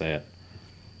not going to say it.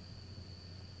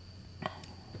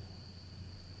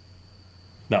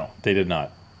 No, they did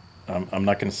not. I'm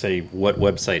not going to say what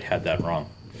website had that wrong.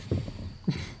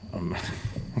 I'm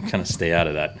going to stay out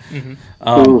of that.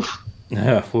 Oof.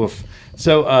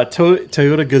 So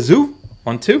Toyota Gazoo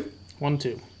 1-2.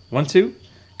 1-2.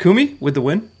 Kumi with the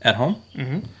win at home.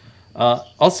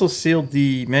 Also sealed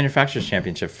the Manufacturers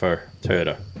Championship for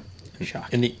Toyota.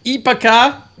 Shock. In the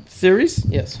Ep35 series.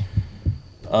 Yes.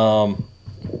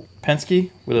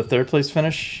 Penske with a third place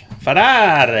finish.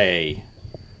 Ferrari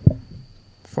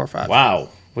 4-5. Wow.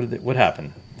 What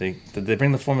happened? Did they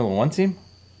bring the Formula One team?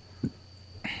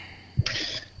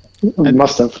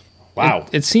 Must have. Wow.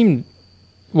 It seemed...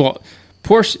 Well,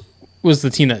 Porsche was the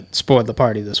team that spoiled the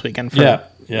party this weekend. Yeah.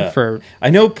 I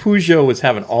know Peugeot was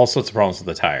having all sorts of problems with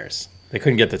the tires. They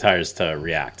couldn't get the tires to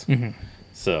react.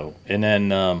 So, and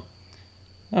then... oh,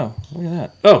 look at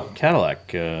that. Oh,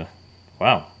 Cadillac.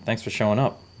 Wow. Thanks for showing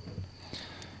up.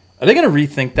 Are they going to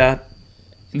rethink that?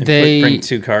 Bring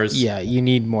two cars? Yeah, you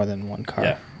need more than one car.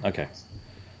 Yeah, okay.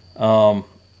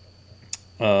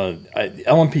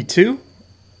 LMP2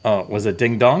 was a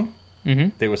ding-dong.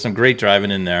 There was some great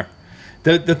driving in there.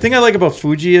 The thing I like about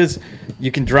Fuji is you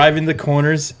can drive in the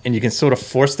corners and you can sort of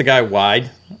force the guy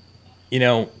wide,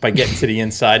 by getting to the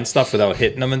inside and stuff without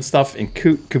hitting them and stuff. And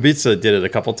Kubica did it a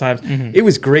couple times. It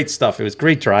was great stuff. It was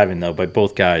great driving, though, by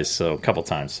both guys, so a couple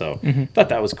times. So thought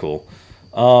that was cool.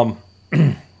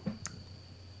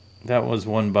 That was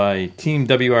won by Team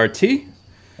WRT,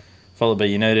 followed by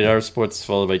United Autosports,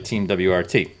 followed by Team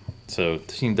WRT. So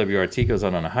Team WRT goes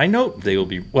out on a high note. They will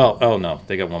be they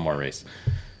got one more race.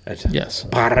 Yes.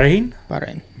 Bahrain.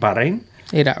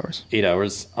 8 hours. 8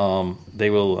 hours.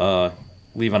 They will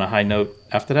leave on a high note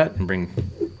after that and bring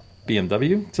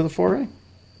BMW to the foray.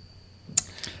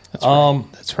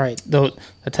 That's right. The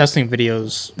testing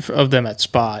videos of them at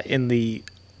Spa in the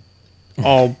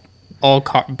all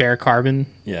bare carbon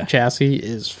chassis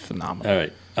is phenomenal. All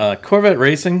right. Corvette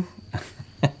Racing.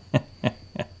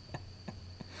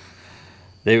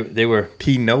 They were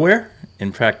P nowhere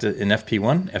in practice in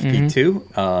FP1,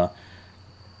 FP2,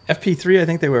 FP3. I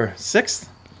think they were 6th.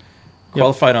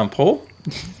 Qualified on pole.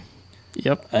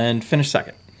 Yep. And finished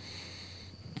 2nd.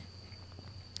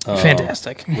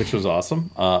 Fantastic. Which was awesome.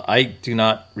 I do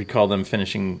not recall them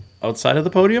finishing outside of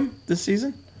the podium this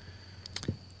season.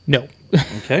 No.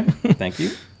 Okay, thank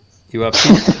you. You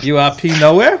are P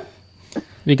nowhere?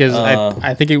 Because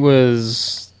I think it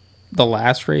was the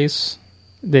last race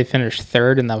they finished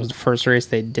 3rd, and that was the first race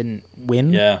they didn't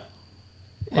win. Yeah.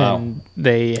 Wow.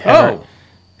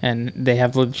 And they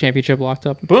have the championship locked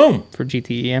up. Boom. For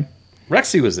GTEM.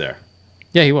 Rexy was there.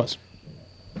 Yeah, he was.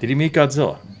 Did he meet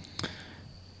Godzilla?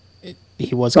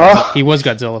 He was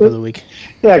Godzilla for the week.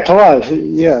 Yeah, come on.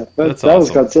 Yeah, that awesome. was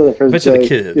Godzilla for the day. day. The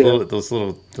kid, yeah. the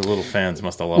little fans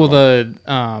must have loved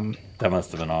him. That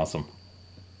must have been awesome.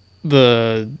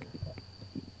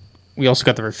 We also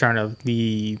got the return of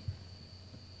the...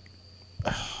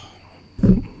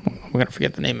 I'm going to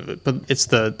forget the name of it, but it's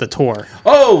the tour.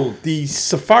 Oh, the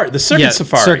Safari, the Circuit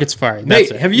Safari. Circuit Safari.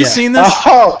 Nate, have you seen this?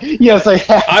 Oh, yes, I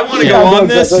have. I want to go on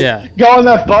this. Yeah. Go on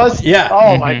that bus? Yeah.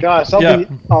 Oh, my gosh.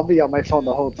 I'll be on my phone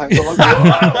the whole time.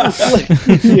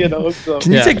 So.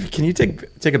 Can you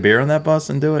take a beer on that bus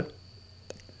and do it?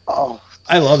 Oh.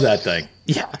 I love that thing.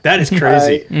 Yeah. That is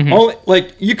crazy. Only,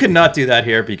 you could not do that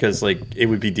here because it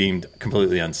would be deemed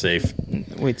completely unsafe.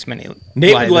 Way too many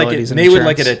Nate would like it. Nate would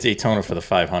like it at Daytona for the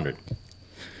 500.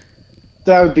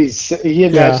 That would be sick. You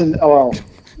imagine,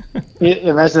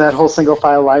 imagine that whole single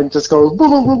file line just goes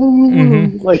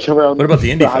like around. What about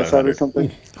the Indy 500 or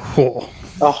something? Oh,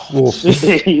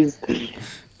 jeez.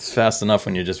 It's fast enough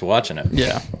when you're just watching it.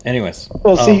 Yeah. Anyways.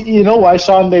 Well, see, you know why,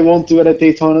 Sean, they won't do it at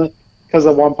Daytona? Because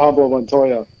of Juan Pablo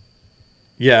Montoya.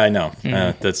 Yeah, I know.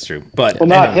 That's true. But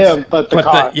not him, but the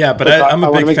car. I'm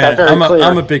a big fan.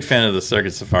 I'm a big fan of the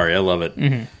Circuit Safari. I love it.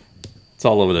 It's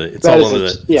all over the. It's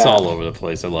all over the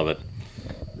place. I love it.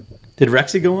 Did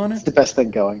Rexy go on it? It's the best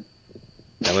thing going.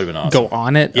 That would have been awesome. Go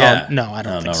on it? Yeah. No, I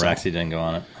don't think so. Rexy didn't go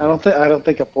on it. I don't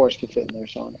think a Porsche could fit in there,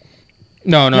 Sean.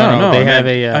 No. They have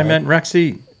a. I meant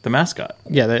Rexy. the mascot.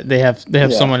 Yeah, they have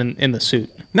someone in the suit.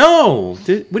 No, what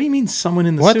do you mean someone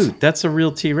in the What? suit? That's a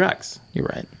real T-Rex. You're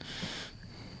right.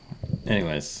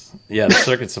 Anyways, yeah, the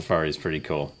Circuit Safari is pretty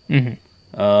cool.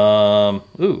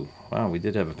 Mm-hmm. Ooh, wow, we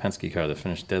did have a Penske car that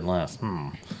finished dead last.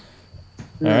 All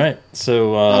right,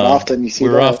 so Not often you see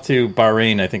we're that. off to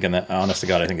Bahrain. I think, honest to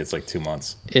God, I think it's like 2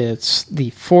 months. It's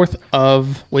the 4th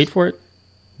of, wait for it,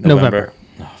 November.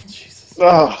 Oh, Jesus.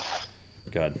 Oh,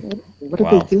 God. what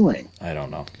are they doing? I don't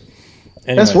know.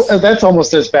 Anyways, That's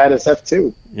almost as bad as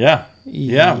F2. yeah.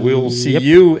 We will see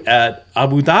you at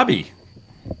Abu Dhabi.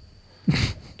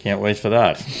 Can't wait for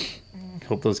that.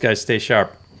 Hope those guys stay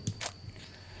sharp.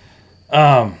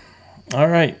 All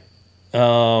right.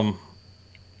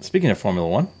 Speaking of Formula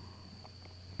One,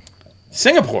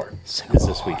 Singapore is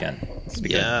this weekend.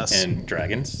 Speaking of, and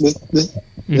Dragons. This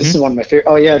is one of my favorite.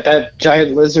 Oh yeah, that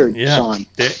giant lizard, Yeah. Sean.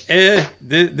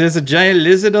 There's a giant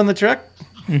lizard on the truck.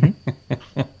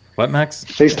 What, Max?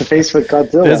 Face to face with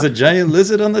Godzilla. There's a giant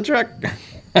lizard on the truck.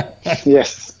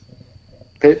 Yes,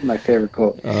 my favorite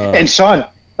quote. And Sean,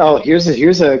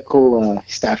 here's a cool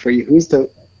stat for you. Who's the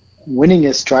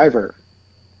winningest driver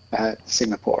at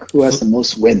Singapore? Who has the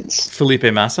most wins? Felipe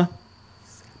Massa.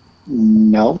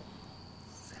 No.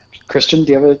 Christian,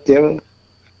 do you have a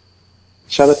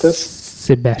shot at this?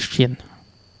 Sebastian.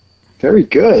 Very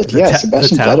good. Yeah,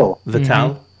 Sebastian Vettel.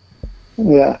 Vital.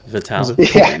 Yeah. Vital.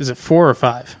 Is it 4 or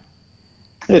 5?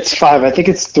 It's 5. I think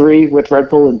it's 3 with Red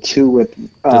Bull and 2 with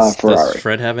Does Ferrari.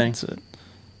 Fred have any?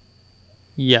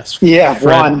 Yes. Yeah,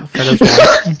 Fred, 1. Fred has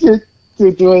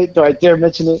 1. Do I dare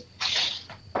mention it?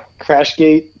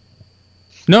 Crashgate.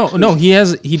 No,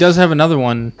 he does have another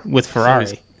one with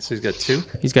Ferrari. So he's got 2?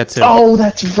 He's got 2. Oh,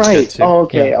 that's right. two. Oh,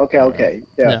 okay, Yeah. okay.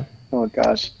 Yeah. Yeah. Oh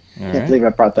gosh, All can't right. believe I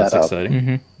brought that That's up. exciting.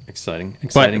 Mm-hmm.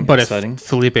 Exciting. But Exciting. if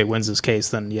Felipe wins his case,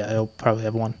 then yeah, he'll probably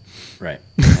have 1. Right.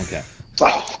 Okay.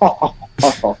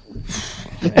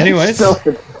 Anyways, Anyways, still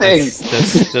the thing.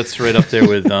 that's right up there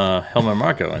with Helmut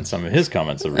Marko and some of his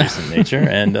comments of recent nature,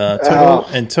 and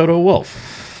Toto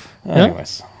Wolff.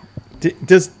 Anyways, do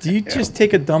you just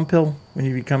take a dumb pill when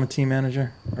you become a team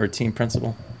manager or a team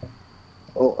principal?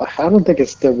 Oh, I don't think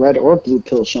it's the red or blue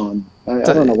pill, Sean. I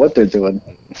don't know what they're doing.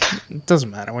 It doesn't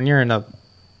matter when you're in a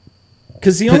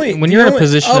Because when you're in a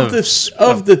position of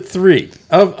the three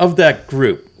of that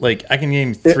group, like I can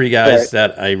name 3 guys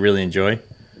that I really enjoy,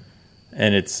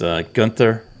 and it's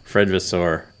Gunther, Fred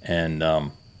Vasseur,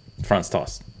 and Franz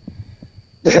Tost.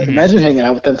 Imagine hanging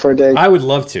out with them for a day. I would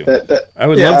love to. I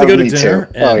would yeah, love to go to me dinner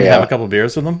too. and have a couple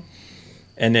beers with them,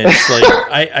 and then it's like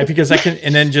I because I can,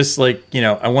 and then just like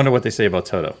I wonder what they say about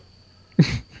Toto,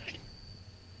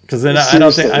 because then I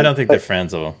don't think they're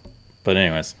fans of him. But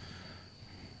anyways.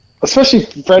 Especially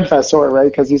Fred Vasseur,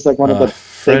 right? Because he's like one of the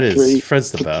big 3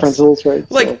 Fred's the best. principals, right?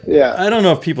 Like, so, yeah. I don't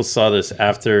know if people saw this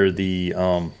after the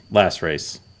last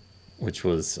race, which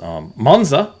was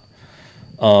Monza.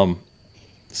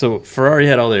 So Ferrari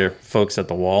had all their folks at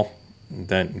the wall.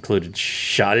 That included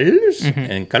Charles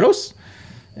and Carlos.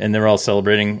 And they're all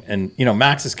celebrating. And,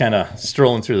 Max is kind of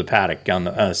strolling through the paddock on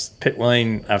the pit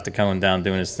lane after coming down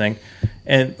doing his thing.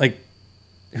 And,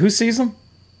 who sees him?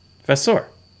 Vasseur.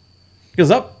 He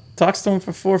goes up. Talks to him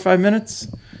for 4 or 5 minutes.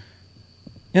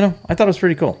 I thought it was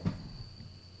pretty cool.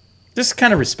 This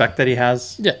kind of respect that he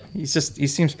has. Yeah. He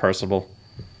seems personable.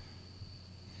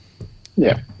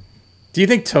 Yeah. Do you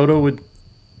think Toto would,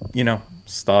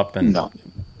 stop and No.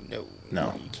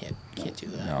 No, you can't do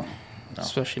that. No.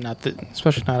 Especially not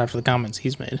after the comments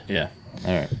he's made. Yeah.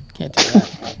 All right. Can't do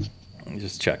that. I'm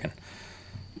just checking.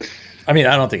 I mean,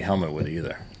 I don't think Helmut would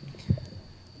either.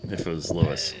 If it was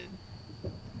Lewis.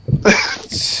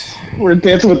 We're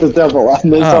dancing with the devil on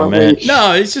this, Oh aren't man. we?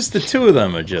 No, it's just the 2 of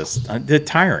them are just they're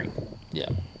tiring. Yeah.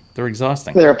 They're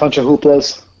exhausting. They're a bunch of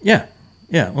hooplas. Yeah,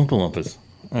 Oompa Loompas.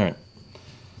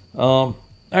 All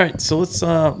right. So let's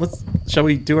shall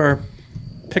we do our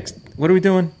picks? What are we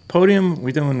doing? Podium?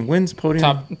 We doing wins?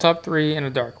 Podium? Top 3 and a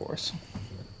dark horse.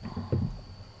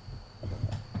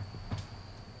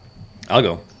 I'll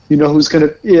go. You know who's gonna?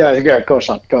 Yeah, go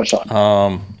Sean.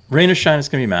 Rain or shine, it's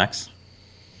gonna be Max.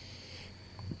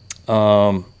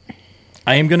 I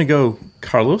am gonna go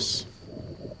Carlos,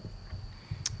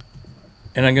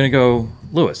 and I'm gonna go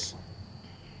Lewis.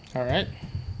 All right.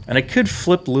 And I could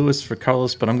flip Lewis for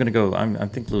Carlos, but I'm going to go. I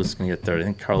think Lewis is going to get 3rd. I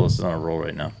think Carlos is on a roll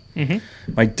right now.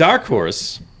 Mm-hmm. My dark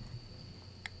horse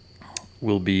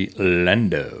will be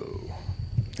Lando.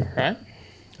 All right.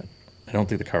 I don't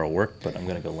think the car will work, but I'm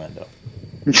going to go Lando.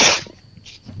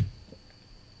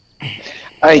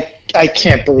 I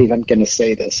can't believe I'm going to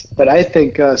say this, but I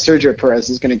think Sergio Perez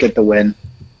is going to get the win.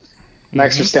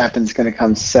 Max Verstappen's going to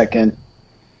come 2nd.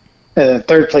 And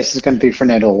third place is going to be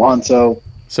Fernando Alonso.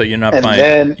 So you're not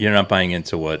buying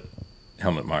into what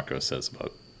Helmut Marko says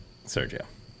about Sergio.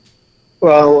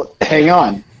 Well, hang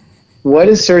on. What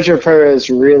is Sergio Perez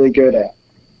really good at?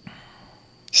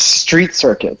 Street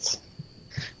circuits.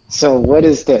 So what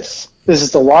is this? This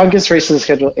is the longest race of the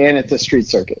schedule, and it's a street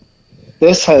circuit.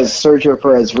 This has Sergio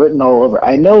Perez written all over.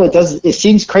 I know it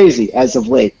seems crazy as of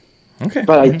late. Okay.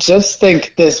 But I just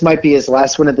think this might be his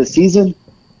last one of the season,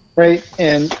 right?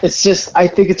 And it's just, I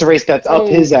think it's a race that's up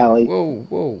his alley.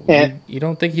 Whoa. And you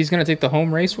don't think he's going to take the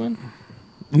home race win?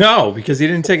 No, because he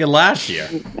didn't take it last year.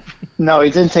 No, he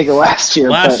didn't take it last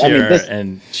year.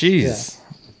 And jeez. Yeah.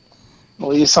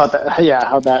 Well, you saw that,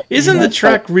 how that... Isn't the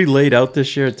track relayed out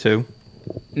this year, too?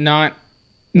 Not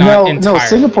No, entirely.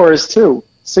 Singapore is too.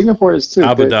 Abu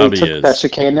Dhabi they took is. that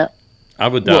chicane out.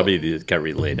 Abu Dhabi got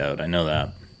relayed out. I know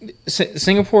that.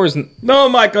 Singapore is... No,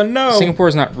 Michael, no! Singapore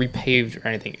is not repaved or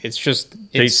anything. It's just...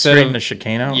 They straightened the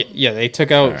chicane out? Yeah, they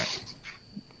took out... Right.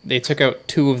 They took out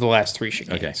 2 of the last 3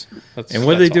 chicanes. Okay. And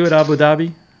what did they do at Abu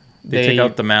Dhabi? They took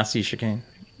out the Massey chicane?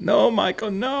 No,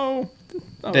 Michael, no!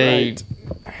 Right.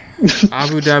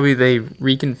 Abu Dhabi, they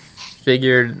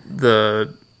reconfigured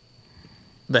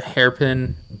the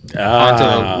hairpin onto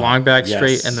the long back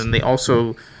straight, and then they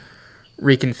also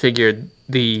reconfigured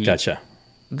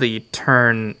the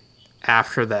turn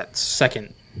after that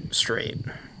second straight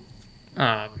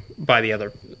by the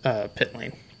other pit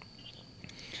lane.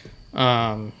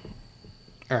 All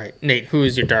right, Nate, who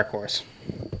is your dark horse?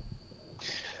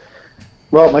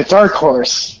 Well, my dark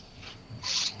horse,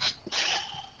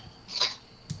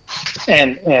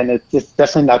 and it's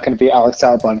definitely not going to be Alex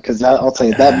Albon, because I'll tell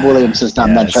you that Williams is not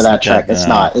meant for that track. It's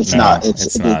not.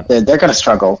 They're going to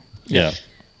struggle. Yeah.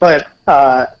 But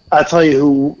I'll tell you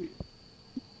who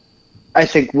I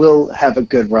think will have a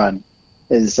good run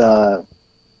is Pierre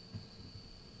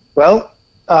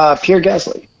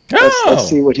Gasly. Let's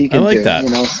see what he can do. I like that.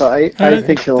 So I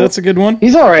think he'll. That's a good one.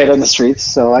 He's all right on the streets,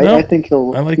 so I think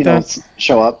he'll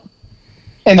show up.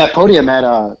 And that podium at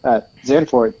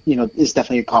Zandvoort, is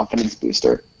definitely a confidence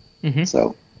booster. Mm-hmm.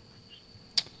 So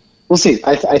we'll see.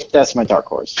 That's my dark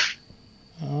horse.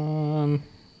 All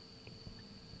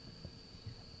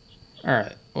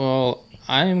right. Well,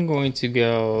 I'm going to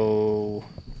go.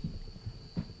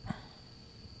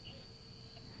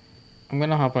 I'm going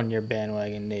to hop on your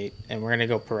bandwagon, Nate, and we're going to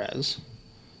go Perez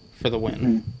for the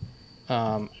win.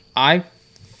 Mm-hmm. I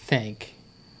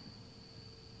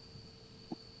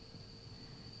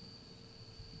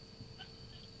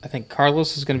think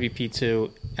Carlos is going to be P2,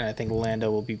 and I think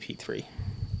Lando will be P3.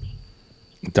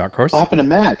 Dark horse? What happened to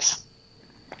Max?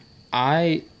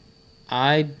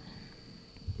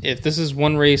 If this is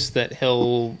one race that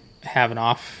he'll have an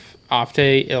off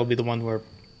day, it'll be the one where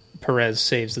Perez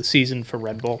saves the season for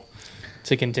Red Bull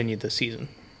to continue the season.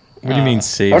 What do you mean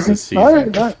saves the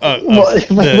season?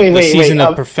 The season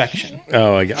of perfection.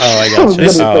 I got you. I know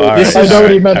what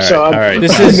he meant, Sean. I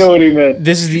know what he meant.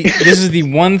 This is the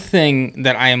one thing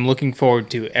that I am looking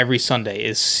forward to every Sunday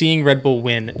is seeing Red Bull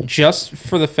win, just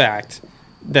for the fact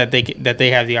that they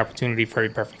have the opportunity for a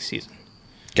perfect season.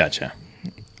 Gotcha.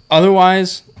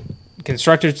 Otherwise,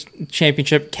 Constructors'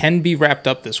 Championship can be wrapped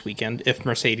up this weekend if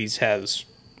Mercedes has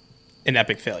an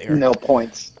epic failure. No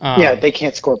points. They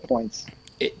can't score points.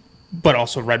 But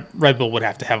also Red Bull would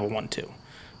have to have a 1-2.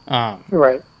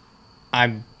 Right.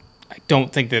 I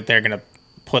don't think that they're going to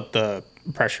put the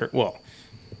pressure. Well,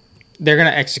 they're going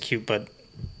to execute, but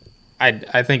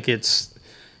I think it's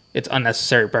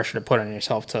unnecessary pressure to put on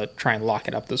yourself to try and lock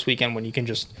it up this weekend when you can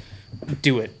just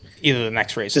do it either the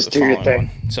next race or the following one.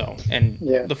 So,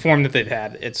 the form that they've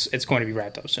had, it's going to be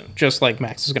wrapped up soon. Just like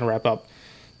Max is going to wrap up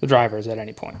the drivers at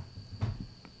any point.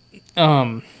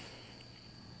 I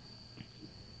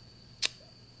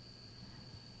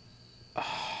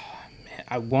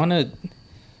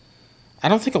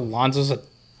don't think Alonso's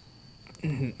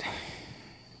no,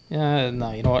 you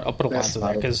know what? I'll put Alonso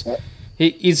there because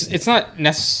it's not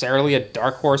necessarily a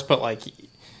dark horse, but like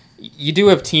you do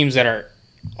have teams that are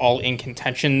all in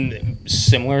contention,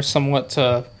 similar somewhat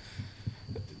to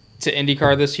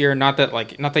IndyCar this year. Not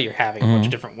that you're having a bunch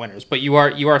of different winners, but you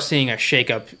are seeing a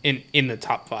shakeup in the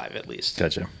top 5 at least.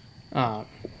 Gotcha.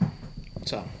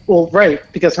 Well, right,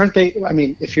 because aren't they? I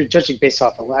mean, if you're judging based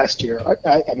off of last year,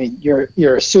 I mean,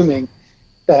 you're assuming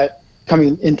that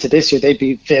coming into this year they'd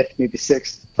be 5th, maybe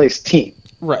 6th place team,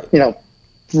 right?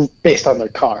 Based on their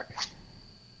car.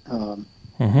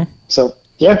 So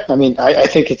yeah, I mean, I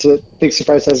think it's a big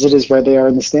surprise as it is where they are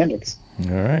in the standings.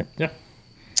 All right. Yeah.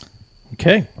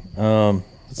 Okay.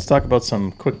 Let's talk about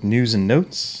some quick news and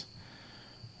notes.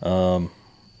 In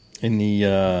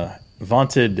the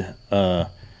vaunted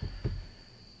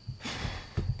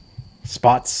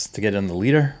spots to get in the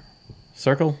leader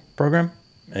circle program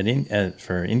for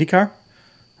IndyCar.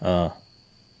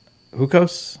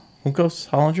 Hukos,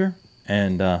 Hollinger,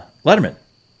 and Letterman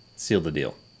sealed the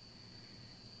deal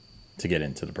to get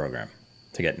into the program,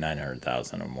 to get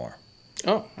 900,000 or more.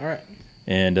 Oh, all right.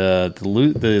 And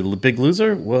the big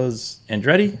loser was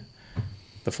Andretti,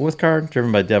 the fourth car,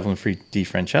 driven by Devlin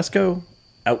DeFrancesco,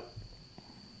 out.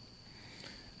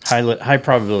 High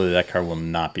probability that car will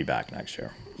not be back next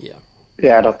year. Yeah.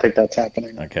 Yeah, I don't think that's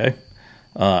happening. Okay.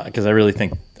 Because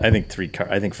I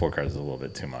think 4 cars is a little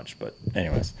bit too much. But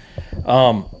anyways.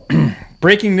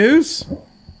 Breaking news.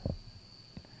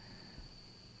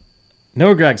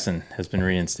 Noah Gragson has been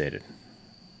reinstated.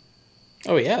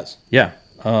 Oh, he has? Yeah.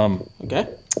 Okay.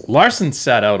 Larson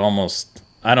sat out almost,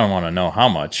 I don't want to know how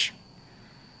much.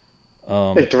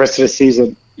 Like the rest of the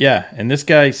season. Yeah, and this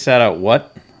guy sat out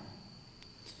what?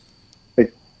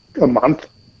 Like a month?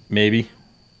 Maybe.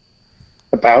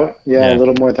 About? Yeah, a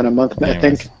little more than a month, anyways, I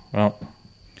think. Well.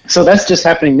 So that's just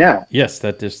happening now? Yes,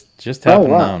 that just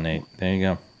happened now, Nate. There you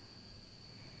go.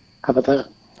 How about that?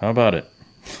 How about it?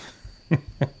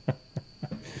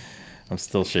 I'm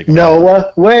still shaking.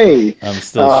 No way. I'm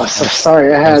still. Oh, so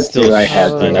sorry. I had to.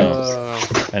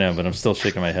 I know, but I'm still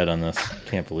shaking my head on this.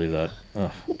 Can't believe that. Oh,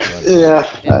 yeah,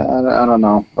 I don't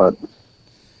know, but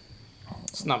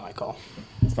it's not my call.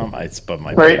 It's not my. It's above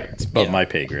my. Right. It's above my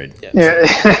pay grade. Yeah,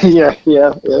 yeah,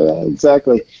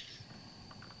 exactly.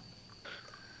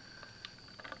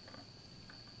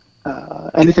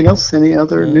 Anything else? Any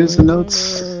other news and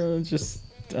notes? I'm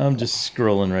just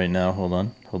scrolling right now. Hold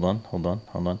on.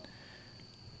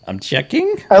 I'm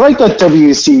checking. I like that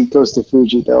WC goes to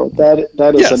Fuji though.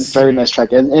 That is a very nice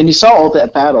track, and you saw all the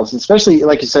battles, especially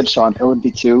like you said, Sean.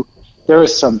 LMP2. There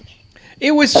was some. It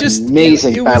was just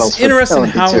amazing battles. It was interesting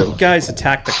how guys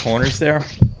attacked the corners there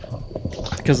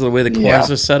because of the way the corners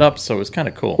are set up. So it was kind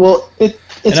of cool. Well,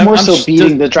 it's more so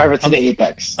beating the driver to the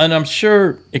apex, and I'm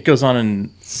sure it goes on in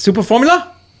Super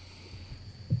Formula.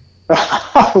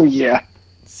 Oh yeah.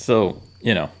 So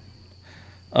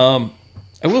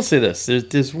I will say this: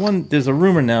 there's a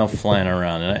rumor now flying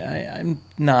around, and I'm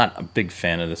not a big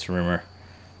fan of this rumor.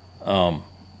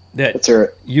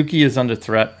 That Yuki is under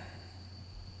threat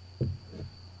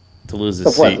to lose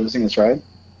his seat. What, losing his ride?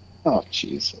 Oh,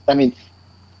 jeez. I mean,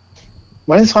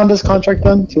 when is Honda's contract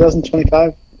done?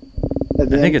 2025? I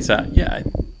think it's yeah.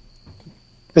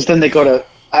 Because then they go to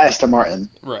Aston Martin.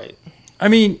 Right. I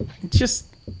mean, just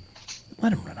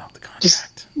let him run out the contract.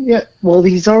 Yeah, well,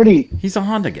 he's a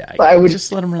Honda guy. I would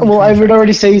just let him run. I would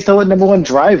already say he's the number one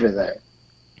driver there.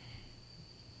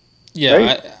 Yeah,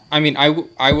 right?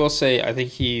 I will say I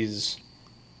think he's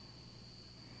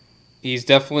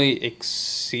definitely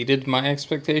exceeded my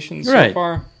expectations so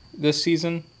far this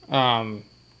season.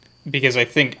 Because I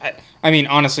think,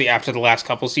 honestly, after the last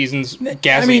couple seasons,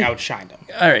 Gasly outshined him.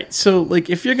 All right, so like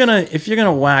if you're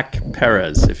gonna whack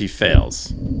Perez if he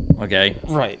fails, okay,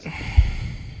 right.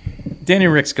 Danny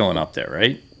Rick's going up there,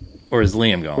 right? Or is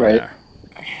Liam going there?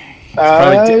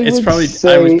 I was probably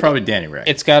Danny Rick.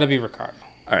 It's got to be Ricciardo.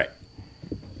 All right,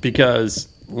 because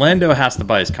Lando has to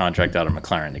buy his contract out of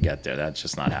McLaren to get there. That's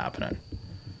just not happening.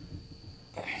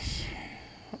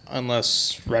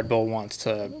 Unless Red Bull wants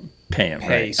to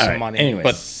pay some money. Anyways.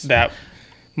 But that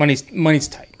money's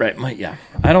tight. Right.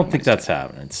 I don't think that's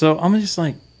happening. So I'm just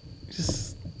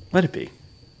let it be.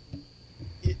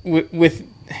 With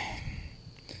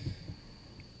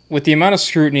the amount of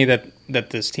scrutiny that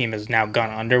this team has now gone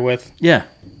under with,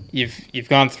 you've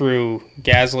gone through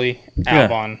Gasly,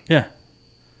 Albon,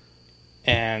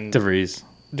 and De Vries,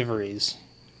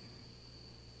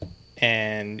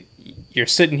 and you're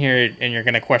sitting here and you're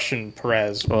going to question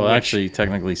Perez. Well, actually,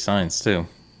 technically, Sainz too.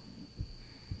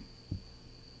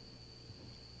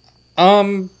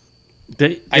 I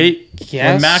guess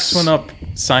when Max went up,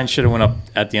 Sainz should have went up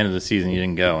at the end of the season. He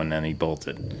didn't go, and then he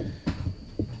bolted.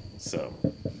 So.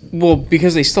 Well,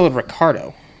 because they still had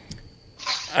Ricciardo.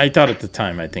 I thought at the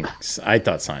time, I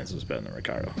thought Sainz was better than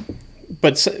Ricciardo.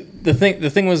 But the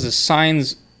thing was,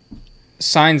 Sainz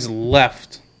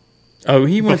left. Oh,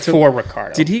 he went before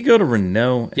Ricciardo. Did he go to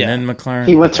Renault and then McLaren?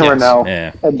 He went to Renault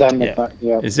and then McLaren.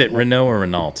 Yeah. Is it Renault or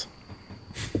Renault?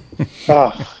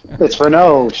 It's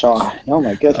Renault, Sean. Oh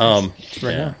my goodness. It's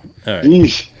Renault. All right.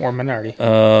 Yeesh. Or Minardi.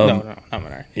 No, not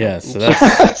Minardi. Yeah, so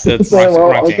that's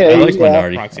okay. I like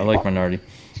Minardi. I like Minardi.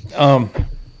 All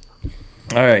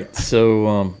right,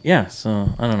 so so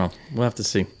I don't know. We'll have to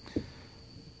see.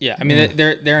 Yeah,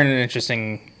 they're in an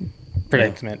interesting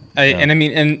predicament.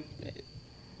 And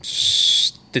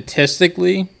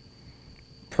statistically,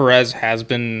 Perez has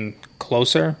been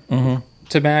closer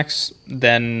to Max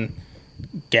than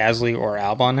Gasly or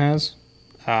Albon has.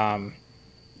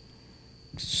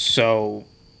 So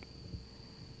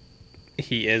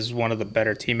he is one of the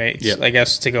better teammates, Yep. I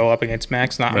guess, to go up against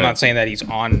Max. I'm not saying that he's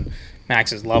on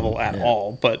Max's level at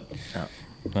all, but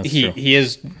he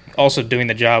is also doing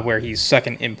the job where he's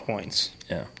second in points.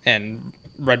 Yeah. And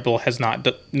Red Bull has not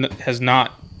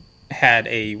had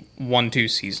a 1-2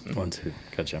 season. 1-2,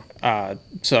 gotcha.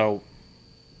 So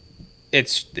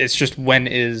it's just, when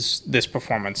is this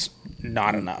performance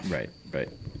not enough? Right.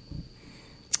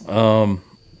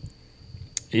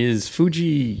 Is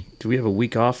Fuji? Do we have a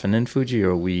week off and then Fuji,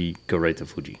 or we go right to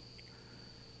Fuji?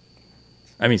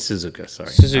 I mean Suzuka. Sorry,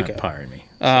 Suzuka. Pardon me.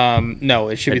 No,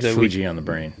 it should be the Fuji week, on the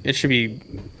brain. It should be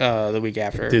the week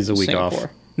after. There's a week Singapore.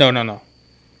 off. No.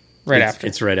 Right after.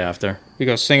 It's right after. We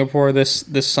go Singapore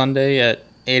this Sunday at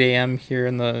 8 a.m. here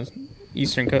in the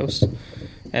Eastern Coast,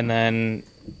 and then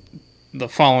the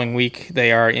following week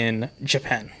they are in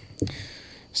Japan.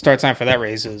 Start time for that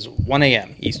race is 1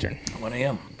 a.m. Eastern. 1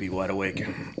 a.m. Be wide awake.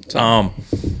 So,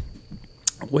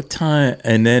 what time?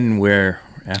 And then where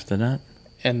after that?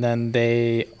 and then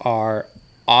they are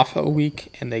off a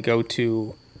week, and they go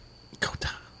to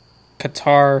Qatar.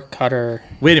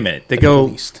 Wait a minute. They the go.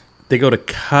 Middle East. They go to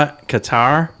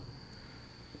Qatar.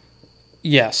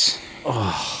 Yes.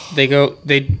 They go.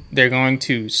 They're going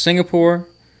to Singapore,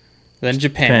 then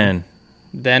Japan,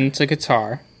 then to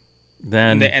Qatar.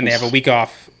 Then And they have a week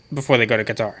off before they go to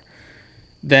Qatar.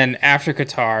 Then after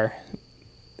Qatar,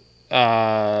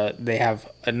 they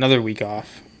have another week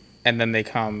off, and then they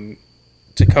come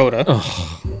to Coda.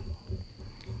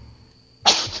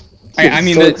 I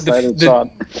mean,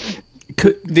 the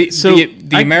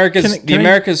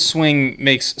America's swing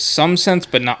makes some sense,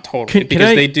 but not totally,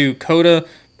 because they do Coda,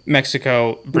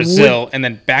 Mexico, Brazil, and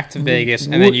then back to Vegas,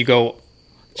 and then you go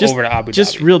over to Abu Dhabi.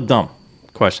 Just real dumb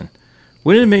question.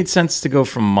 Wouldn't it make sense to go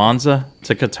from Monza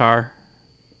to Qatar?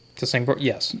 To Singapore?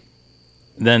 Yes.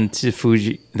 Then to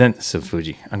Fuji.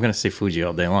 Fuji. I'm going to say Fuji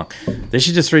all day long. They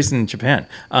should just race in Japan.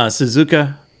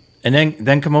 Suzuka, and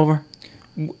then come over?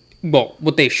 Well,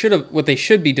 what they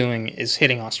should be doing is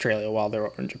hitting Australia while they're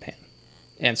over in Japan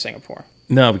and Singapore.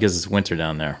 No, because it's winter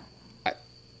down there.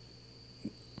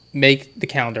 Make the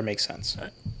calendar make sense.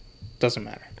 Doesn't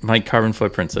matter. My carbon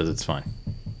footprint says it's fine.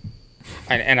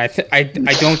 And I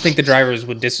don't think the drivers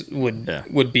would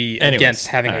be against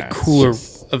having a cooler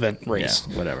event race.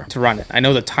 Yeah, whatever. To run it. I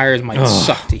know the tires might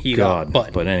suck to heat up,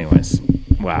 but anyways,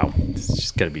 wow, there's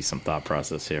just got to be some thought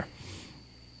process here.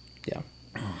 Yeah.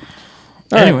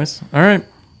 Anyways, all right.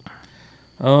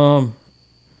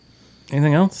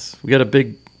 Anything else? We got a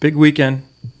big weekend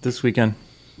this weekend.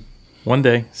 One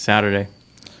day, Saturday,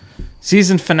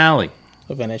 season finale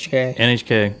of NHK.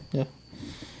 NHK. Yeah.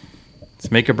 Let's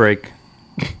make a break.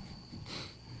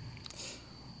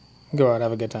 Go out,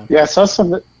 have a good time. Yeah, I saw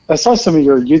some of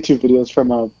your YouTube videos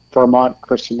from Vermont,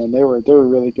 Christian, and they were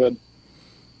really good.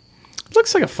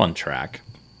 Looks like a fun track.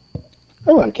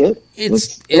 I like it.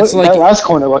 It's like that last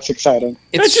corner looks exciting.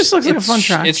 It just looks like a fun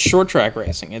track. It's short track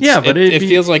racing. But it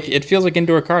feels like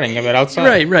indoor karting, but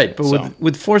outside. Right. But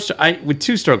with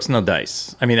two strokes, no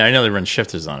dice. I mean, I know they run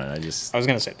shifters on it. I was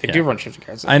gonna say they do run shifter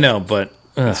cars. I know, but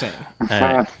insane.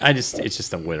 it's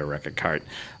just a way to wreck a kart.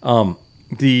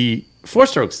 The four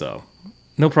strokes though,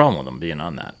 no problem with them being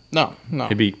on that. No.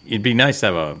 It'd be nice to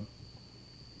have a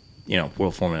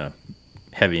World Formula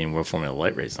Heavy and World Formula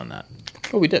Light race on that.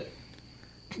 Oh, we did.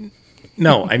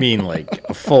 No, I mean like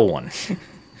a full one.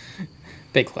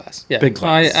 Big class. Yeah. Big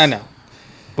class. I know.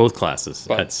 Both classes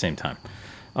at the same time.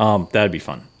 That'd be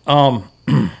fun.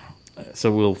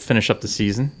 So we'll finish up the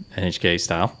season NHK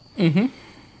style. Mm-hmm.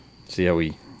 See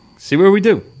where we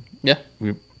do. Yeah.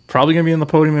 We're probably going to be on the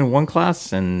podium in one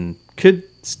class and could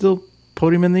still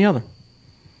podium in the other.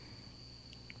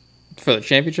 For the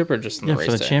championship or just in the race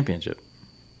for the day? championship.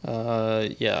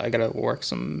 I got to work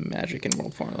some magic in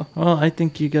World Formula. Well, I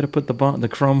think you got to put the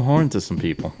chrome horn to some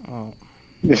people. Oh.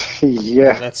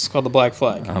 Yeah. That's called the black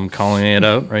flag. I'm calling it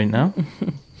out right now.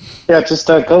 Yeah, just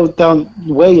go down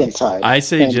way inside. I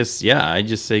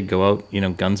just say go out,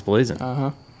 guns blazing.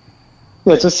 Uh-huh.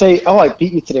 Yeah, just say, I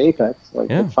beat you to the apex.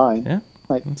 That's fine. Yeah,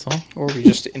 like, that's all. Or we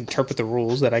just interpret the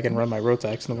rules that I can run my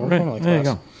Rotax in the World Formula there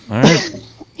class. You go.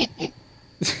 All right.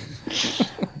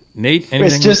 Nate,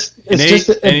 anything?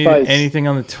 Anything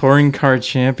on the touring car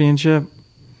championship?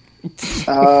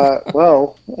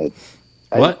 Well,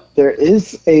 what? There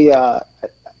is I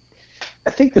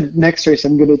think the next race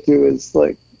I'm going to do is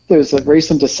there's a race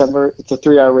in December. It's a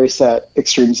 3-hour race at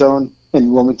Extreme Zone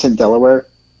in Wilmington, Delaware.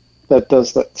 That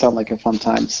does sound like a fun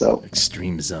time. So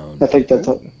Extreme Zone. I think it's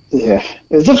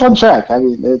a fun track. I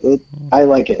mean, I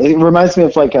like it. It reminds me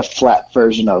of a flat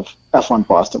version of F1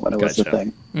 Boston when it was the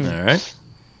thing. All right.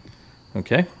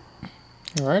 Okay.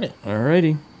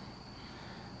 Alrighty.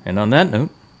 And on that note,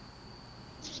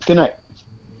 good night.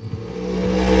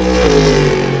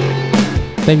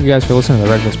 Thank you guys for listening to the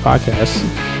Red Mist Podcast,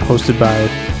 hosted by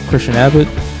Christian Abbott,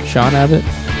 Sean Abbott,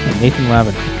 and Nathan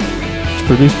Lavin. It's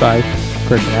produced by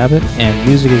Christian Abbott, and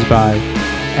music is by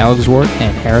Alex Zwart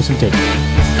and Harrison Tate.